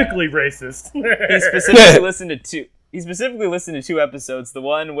scientifically racist. He specifically listened to two. He specifically listened to 2 episodes. The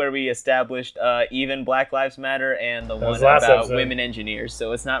one where we established even Black Lives Matter, and the one was last about episode. women engineers.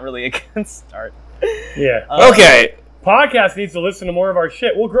 So it's not really a good start. Yeah. Okay, Podcast needs to listen to more of our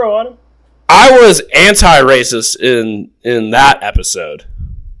shit. We'll grow on him. I was anti-racist in that episode.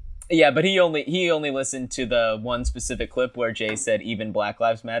 Yeah, but he only listened to the one specific clip where Jay said even Black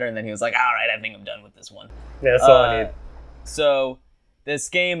Lives Matter, and then he was like, "All right, I think I'm done with this one." Yeah, that's all I need. So this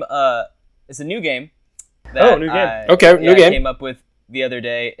game, it's a new game. New game. New game. I came up with the other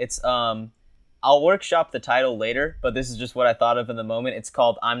day. It's I'll workshop the title later, but this is just what I thought of in the moment. It's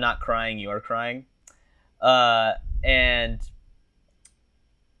called "I'm Not Crying, You're Crying," and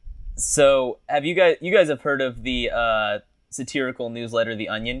so you guys have heard of the satirical newsletter The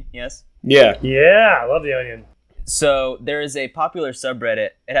Onion? Yes. Yeah. Yeah, I love The Onion. So there is a popular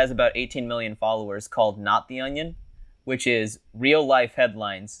subreddit. It has about 18 million followers called Not The Onion, which is real life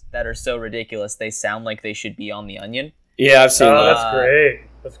headlines that are so ridiculous they sound like they should be on The Onion. Yeah, I've seen that. That's great.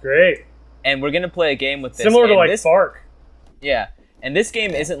 That's great. And we're gonna play a game with this. Similar to like Spark. Yeah, and this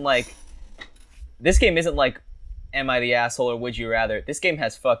game isn't like Am I the Asshole or Would You Rather. This game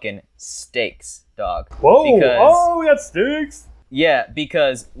has fucking stakes, dog. Whoa! We got stakes. Yeah,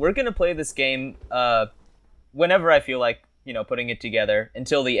 because we're gonna play this game whenever I feel like putting it together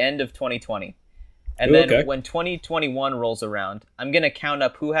until the end of 2020, and then when 2021 rolls around, I'm gonna count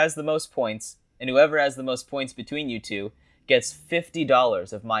up who has the most points, and whoever has the most points between you two gets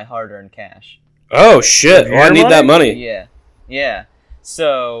 $50 of my hard-earned cash. Oh shit! Well, I need that money. Yeah.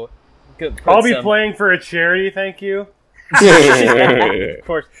 So I'll be playing for a charity. Thank you. Of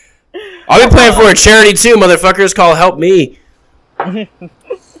course. I'll be playing for a charity too, motherfuckers. Call Help Me.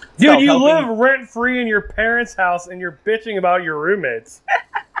 Dude, you live rent-free in your parents' house and you're bitching about your roommates.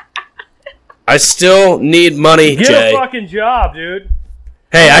 I still need money, Get Jay. a fucking job, dude.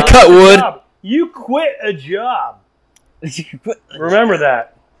 Hey, I cut wood. You quit a job. Remember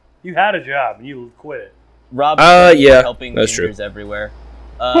that. You had a job and you quit it. Rob, yeah, helping that's teenagers true. Everywhere.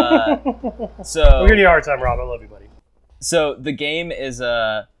 We're giving you a hard time, Rob. I love you, buddy. So the game is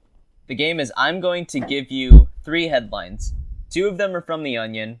I'm going to give you 3 headlines. 2 of them are from The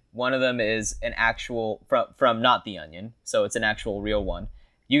Onion. One of them is an actual from Not The Onion, so it's an actual real one.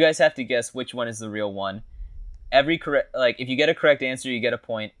 You guys have to guess which one is the real one. If you get a correct answer, you get a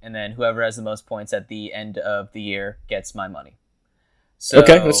point, and then whoever has the most points at the end of the year gets my money. So,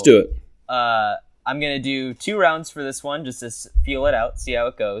 okay, let's do it. I'm gonna do 2 rounds for this one, just to feel it out, see how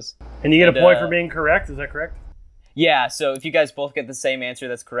it goes. And you get a point for being correct. Is that correct? Yeah. So if you guys both get the same answer,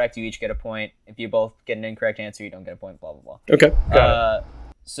 that's correct. You each get a point. If you both get an incorrect answer, you don't get a point. Blah blah blah. Okay. Got it.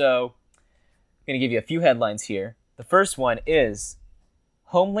 So I'm gonna give you a few headlines here. The first one is: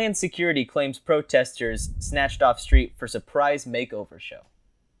 Homeland Security claims protesters snatched off street for surprise makeover show.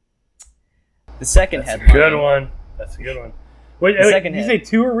 The second headline. Good one. That's a good one. Wait, did you say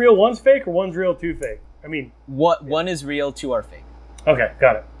 2 are real, 1's fake, or 1's real, 2 fake? I mean, one is real, 2 are fake. Okay,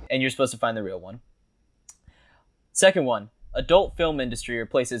 got it. And you're supposed to find the real one. Second one: adult film industry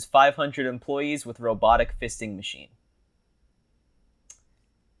replaces 500 employees with robotic fisting machine.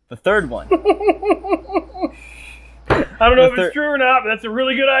 The third one. I don't know if it's true or not, but that's a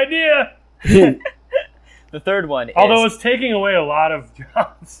really good idea. The third one is... Although it's taking away a lot of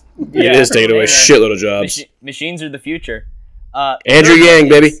jobs. It is taking away a shitload of jobs. Machines are the future. Andrew Yang,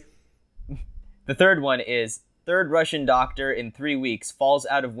 baby. The third one is: third Russian doctor in 3 weeks falls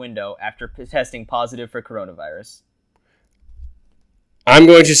out of window after testing positive for coronavirus. I'm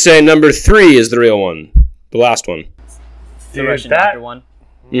going to say number 3 is the real one. The last one. The Russian doctor one.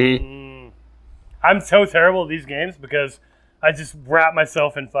 Mm-hmm. I'm so terrible at these games because I just wrap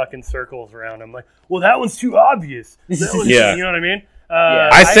myself in fucking circles around. I'm like, well, that one's too obvious. Yeah. You know what I mean?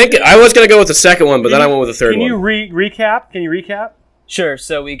 I think I was going to go with the second one, but then I went with the third one. Can you recap? Can you recap? Sure.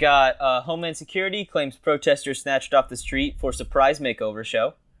 So we got Homeland Security claims protesters snatched off the street for surprise makeover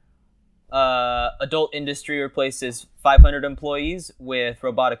show. Adult industry replaces 500 employees with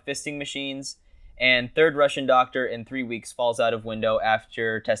robotic fisting machines. And third Russian doctor in 3 weeks falls out of window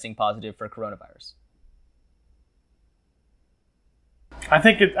after testing positive for coronavirus. I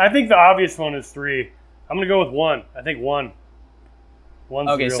think the obvious one is 3. I'm gonna go with 1. I think 1.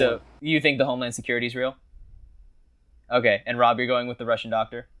 Okay, so you think the Homeland Security is real? Okay, and Rob, you're going with the Russian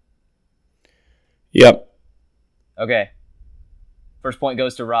doctor? Yep. Okay. First point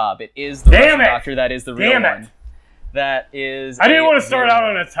goes to Rob. It is the Russian doctor that is the real one. That is... I didn't want to start out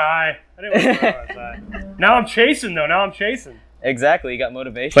on a tie. Now I'm chasing, though. Now I'm chasing. Exactly, you got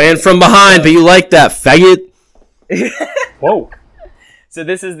motivation. Playing from behind, but you like that, faggot. Whoa. So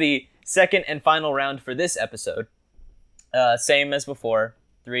this is the second and final round for this episode. Same as before.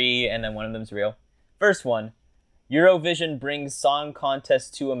 3, and then one of them's real. First one: Eurovision brings song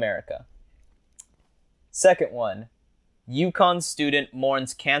contest to America. Second one: UConn student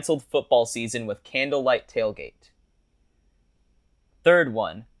mourns canceled football season with candlelight tailgate. Third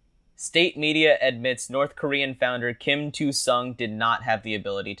one: state media admits North Korean founder Kim Il-sung did not have the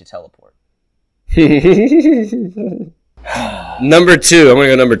ability to teleport. Number 2. I'm going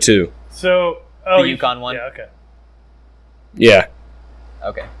to go number 2. So, the UConn one? Yeah, okay. Yeah.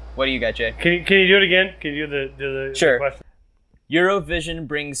 Okay. What do you got, Jay? Can you do it again? Can you do the Sure. question? Eurovision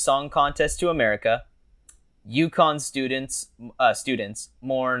brings song contest to America. UConn students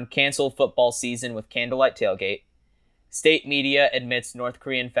mourn canceled football season with candlelight tailgate. State media admits North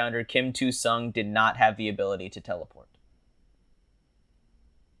Korean founder Kim Il-sung did not have the ability to teleport.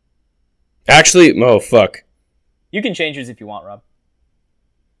 Actually, oh, fuck. You can change yours if you want, Rob.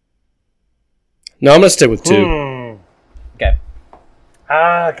 No, I'm going to stick with 2. Okay.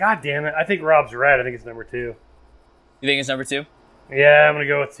 God damn it. I think Rob's right. I think it's number 2. You think it's number 2? Yeah, I'm going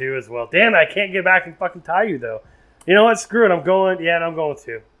to go with 2 as well. Damn it, I can't get back and fucking tie you, though. You know what? Screw it. I'm going with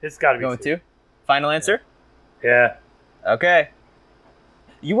 2. It's got to be Going with 2? Final answer? Yeah. Okay.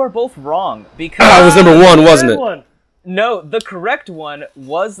 You are both wrong because... it was number 1, wasn't it? No, the correct one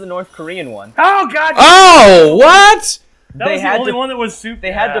was the North Korean one. Oh, God. Oh, what? That was the only one that was super...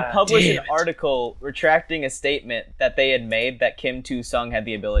 They had to publish an article retracting a statement that they had made that Kim Il-sung had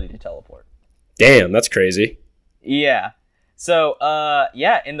the ability to teleport. Damn, that's crazy. Yeah. So,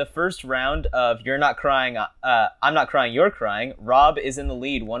 in the first round of You're Not Crying, I'm Not Crying, You're Crying, Rob is in the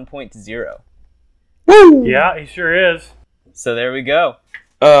lead 1-0. Woo! Yeah, he sure is. So there we go.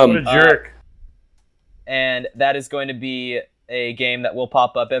 What a jerk. And that is going to be a game that will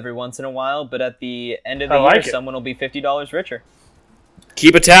pop up every once in a while, but at the end of the year, someone will be $50 richer.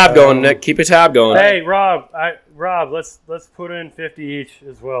 Keep a tab going, Nick. Keep a tab going. Hey, Rob, let's put in 50 each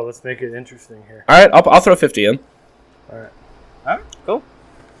as well. Let's make it interesting here. All right, I'll throw 50 in. All right, cool.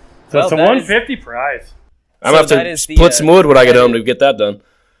 So it's a 150 prize. I'm going to have to split some wood when I get home to get that done.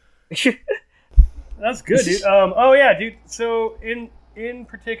 That's good, dude. Oh yeah, dude. So in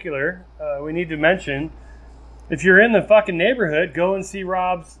particular, we need to mention, if you're in the fucking neighborhood, go and see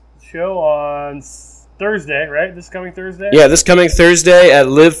Rob's show on Thursday, right? This coming Thursday? Yeah, this coming Thursday at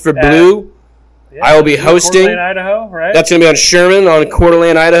Live for Blue. Yeah, I will be hosting. Coeur d'Alene, Idaho, right? That's going to be on Sherman on Coeur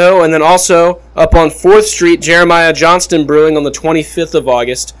d'Alene, Idaho. And then also up on 4th Street, Jeremiah Johnston Brewing on the 25th of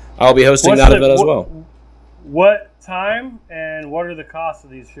August. I'll be hosting that event as well. What time and what are the costs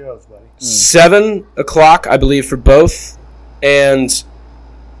of these shows, buddy? 7 o'clock, I believe, for both. And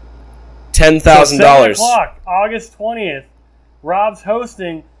 $10,000. 7 o'clock, August 20th. Rob's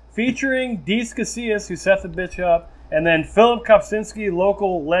hosting, featuring Dees Casillas, who set the bitch up, and then Philip Kopczynski,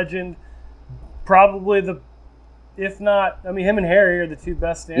 local legend, probably if not, I mean, him and Harry are the two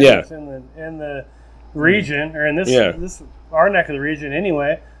best stand-ups in the region, or in this our neck of the region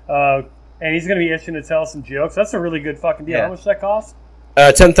anyway. And he's going to be itching to tell some jokes. That's a really good fucking deal. Yeah. How much does that cost?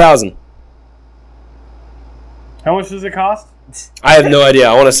 $10,000. How much does it cost? I have no idea.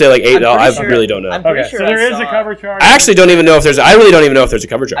 I want to say like $8. I really don't know. Okay, so there is a cover charge. I actually don't even know if there's. I really don't even know if there's a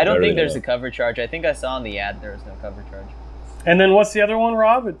cover charge. I don't think there's a cover charge. I think I saw on the ad there was no cover charge. And then what's the other one,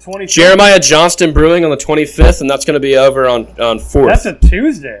 Rob? At 25th? Jeremiah Johnston Brewing on the 25th, and that's going to be over on 4th. That's a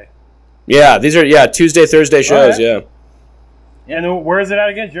Tuesday. Yeah, these are Tuesday, Thursday shows. Right. Yeah. And where is it at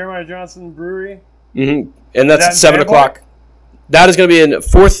again? Jeremiah Johnston Brewery. Mm-hmm. And that's at 7 o'clock. That is going to be in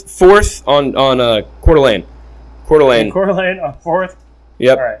 4th on Coeur d'Alene. Coeur d'Alene. Coeur d'Alene on 4th.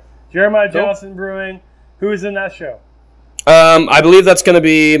 Yep. All right. Jeremiah Johnston Brewing. Who is in that show? I believe that's going to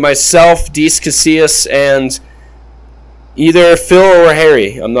be myself, Dees Casillas, and either Phil or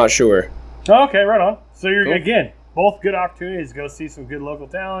Harry. I'm not sure. Okay, right on. So you're again both good opportunities to go see some good local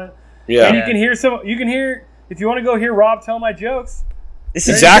talent. Yeah. And you can hear if you want to go hear Rob tell my jokes.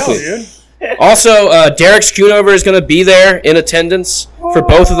 Exactly. Go, dude. Also, Derek Schoonover is going to be there in attendance for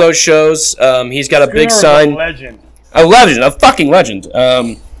both of those shows. He's got a big sign. A legend, a fucking legend.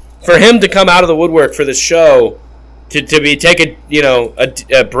 For him to come out of the woodwork for this show, to be taking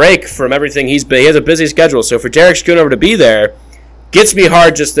a break from everything he has a busy schedule. So for Derek Schoonover to be there, gets me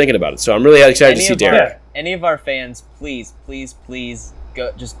hard just thinking about it. So I'm really excited to see Derek. Any of our fans, please go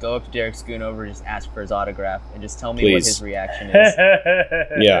up to Derek Schoonover, just ask for his autograph, and just tell me what his reaction is.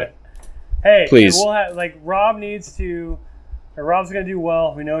 Yeah. Hey, please. We'll have, Rob needs to. Rob's gonna do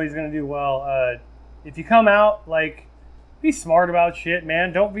well. We know he's gonna do well. If you come out, be smart about shit,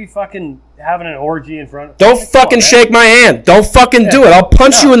 man. Don't be fucking having an orgy in front of... Don't fucking shake my hand. Don't fucking do it. I'll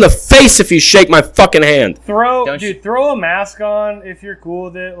punch you in the face if you shake my fucking hand. Throw a mask on if you're cool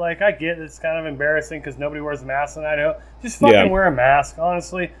with it. I get it's kind of embarrassing because nobody wears a mask in Idaho. Just fucking wear a mask,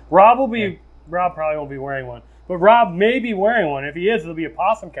 honestly. Rob probably won't be wearing one. But Rob may be wearing one. If he is, it'll be a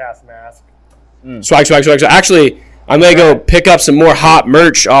Possum Cast mask. Swag. Actually, I'm going to go pick up some more hot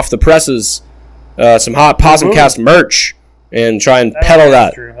merch off the presses. Some hot Possum Cast merch. And try and peddle that.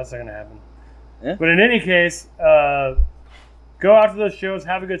 That's true. That's not going to happen. Yeah. But in any case, go out to those shows.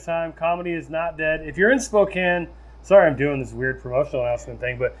 Have a good time. Comedy is not dead. If you're in Spokane, sorry I'm doing this weird promotional announcement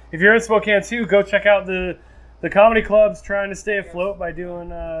thing, but if you're in Spokane too, go check out the the comedy club's trying to stay afloat by doing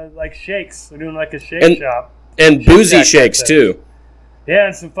like shakes. They're doing like a shake shop. And boozy shakes too. Yeah,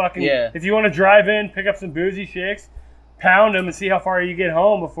 and some fucking. Yeah. If you want to drive in, pick up some boozy shakes, pound them, and see how far you get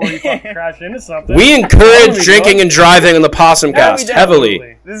home before you fucking crash into something. We encourage drinking and driving in the Possum Cast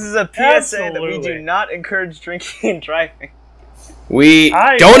heavily. This is a PSA that we do not encourage drinking and driving. We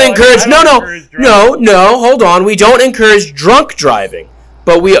don't encourage. No. Hold on. We don't encourage drunk driving,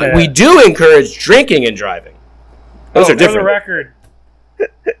 but we do encourage drinking and driving. Those are different. For the record,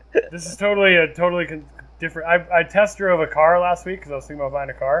 this is totally different. I test drove a car last week because I was thinking about buying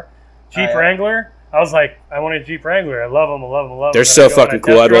a car, Jeep Wrangler. I was like, I want a Jeep Wrangler. I love them. They're so fucking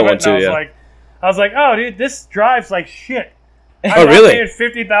cool. I'd want one too. Yeah. I was like, oh, dude, this drives like shit. Oh, really? I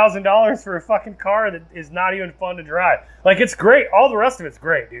paid $50,000 for a fucking car that is not even fun to drive. Like, it's great. All the rest of it's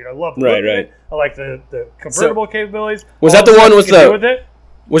great, dude. I love it. I like the convertible capabilities. Was that the one with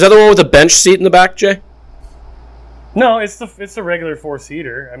Was that the one with the bench seat in the back, Jay? No, it's the regular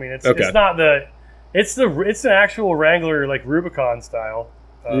 4-seater. I mean, it's not the. It's an actual Wrangler, like Rubicon style.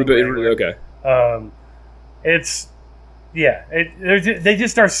 Okay. They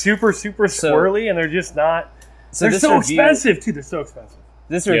just are super swirly, and they're just not. They're so expensive too. They're so expensive.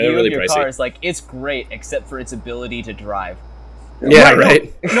 This review of your car is like, it's great except for its ability to drive. Yeah,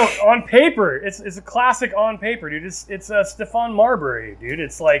 right. No, on paper, it's a classic on paper, dude. It's a Stefan Marbury, dude.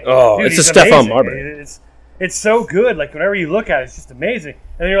 It's like, it's a Stefan Marbury. It's so good. Like, whenever you look at it, it's just amazing.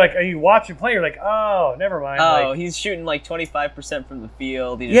 And you're like, and you watch him play, you're like, oh, never mind. Oh, like, he's shooting like 25% from the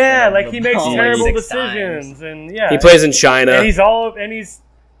field. He makes terrible decisions, and he plays in China. And he's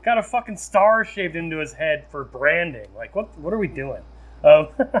got a fucking star shaved into his head for branding. Like, what are we doing?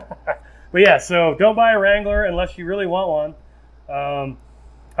 But yeah, so don't buy a Wrangler unless you really want one. I'm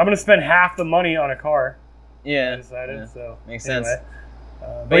gonna spend half the money on a car. Yeah, I decided. So makes sense.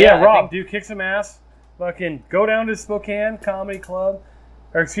 But yeah, Rob, dude, kick some ass. Fucking go down to Spokane Comedy Club,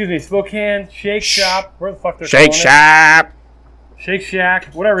 or excuse me, Spokane Shake Shop. Where the fuck they're Shake Shack, Shake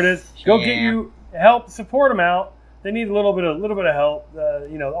Shack, whatever it is. Go get you help, support them out. They need a little bit of help.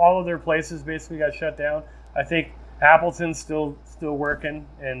 All of their places basically got shut down. I think Appleton's still working,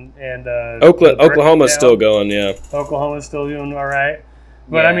 and Oklahoma's still going. Yeah, Oklahoma's still doing all right.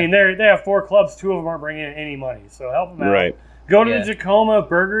 But I mean, they have 4 clubs. 2 of them aren't bringing in any money, so help them out. Right. Go to the Tacoma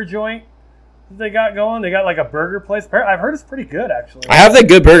Burger Joint that they got going. They got like a burger place. I've heard it's pretty good, actually. I have that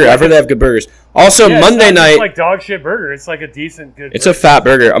good burger. I've heard they have good burgers. Also, Monday night, it's like dog shit burger. It's like a decent good. It's burger. A fat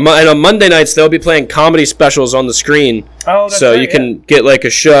burger. And on Monday nights, they'll be playing comedy specials on the screen. Oh, that's so you can get like a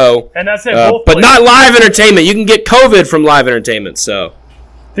show. And that's it. But not live entertainment. You can get COVID from live entertainment. So,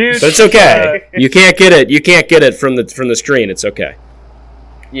 dude, but it's okay. You can't get it. You can't get it from the screen. It's okay.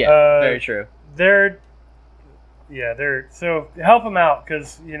 Yeah, very true. So help them out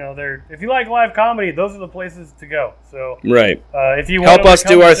because if you like live comedy, those are the places to go. So if you help us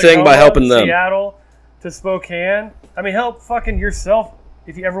do our thing by helping them. Seattle to Spokane, I mean, help fucking yourself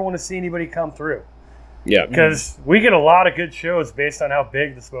if you ever want to see anybody come through. Yeah, because we get a lot of good shows based on how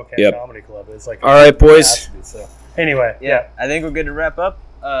big the Spokane Comedy Club is. Like, all right, boys. So anyway, I think we're good to wrap up.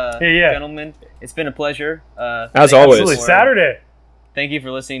 Gentlemen, it's been a pleasure. As always, absolutely. Saturday. Thank you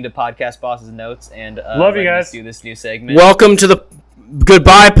for listening to Podcast Boss's Notes and love you guys. Do this new segment. Welcome to the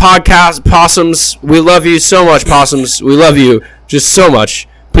Goodbye Podcast, Possums. We love you so much, Possums. We love you just so much.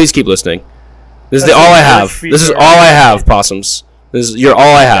 Please keep listening. This is all I have. This is all I have, Possums. You're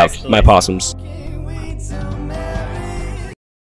all I have, my Possums.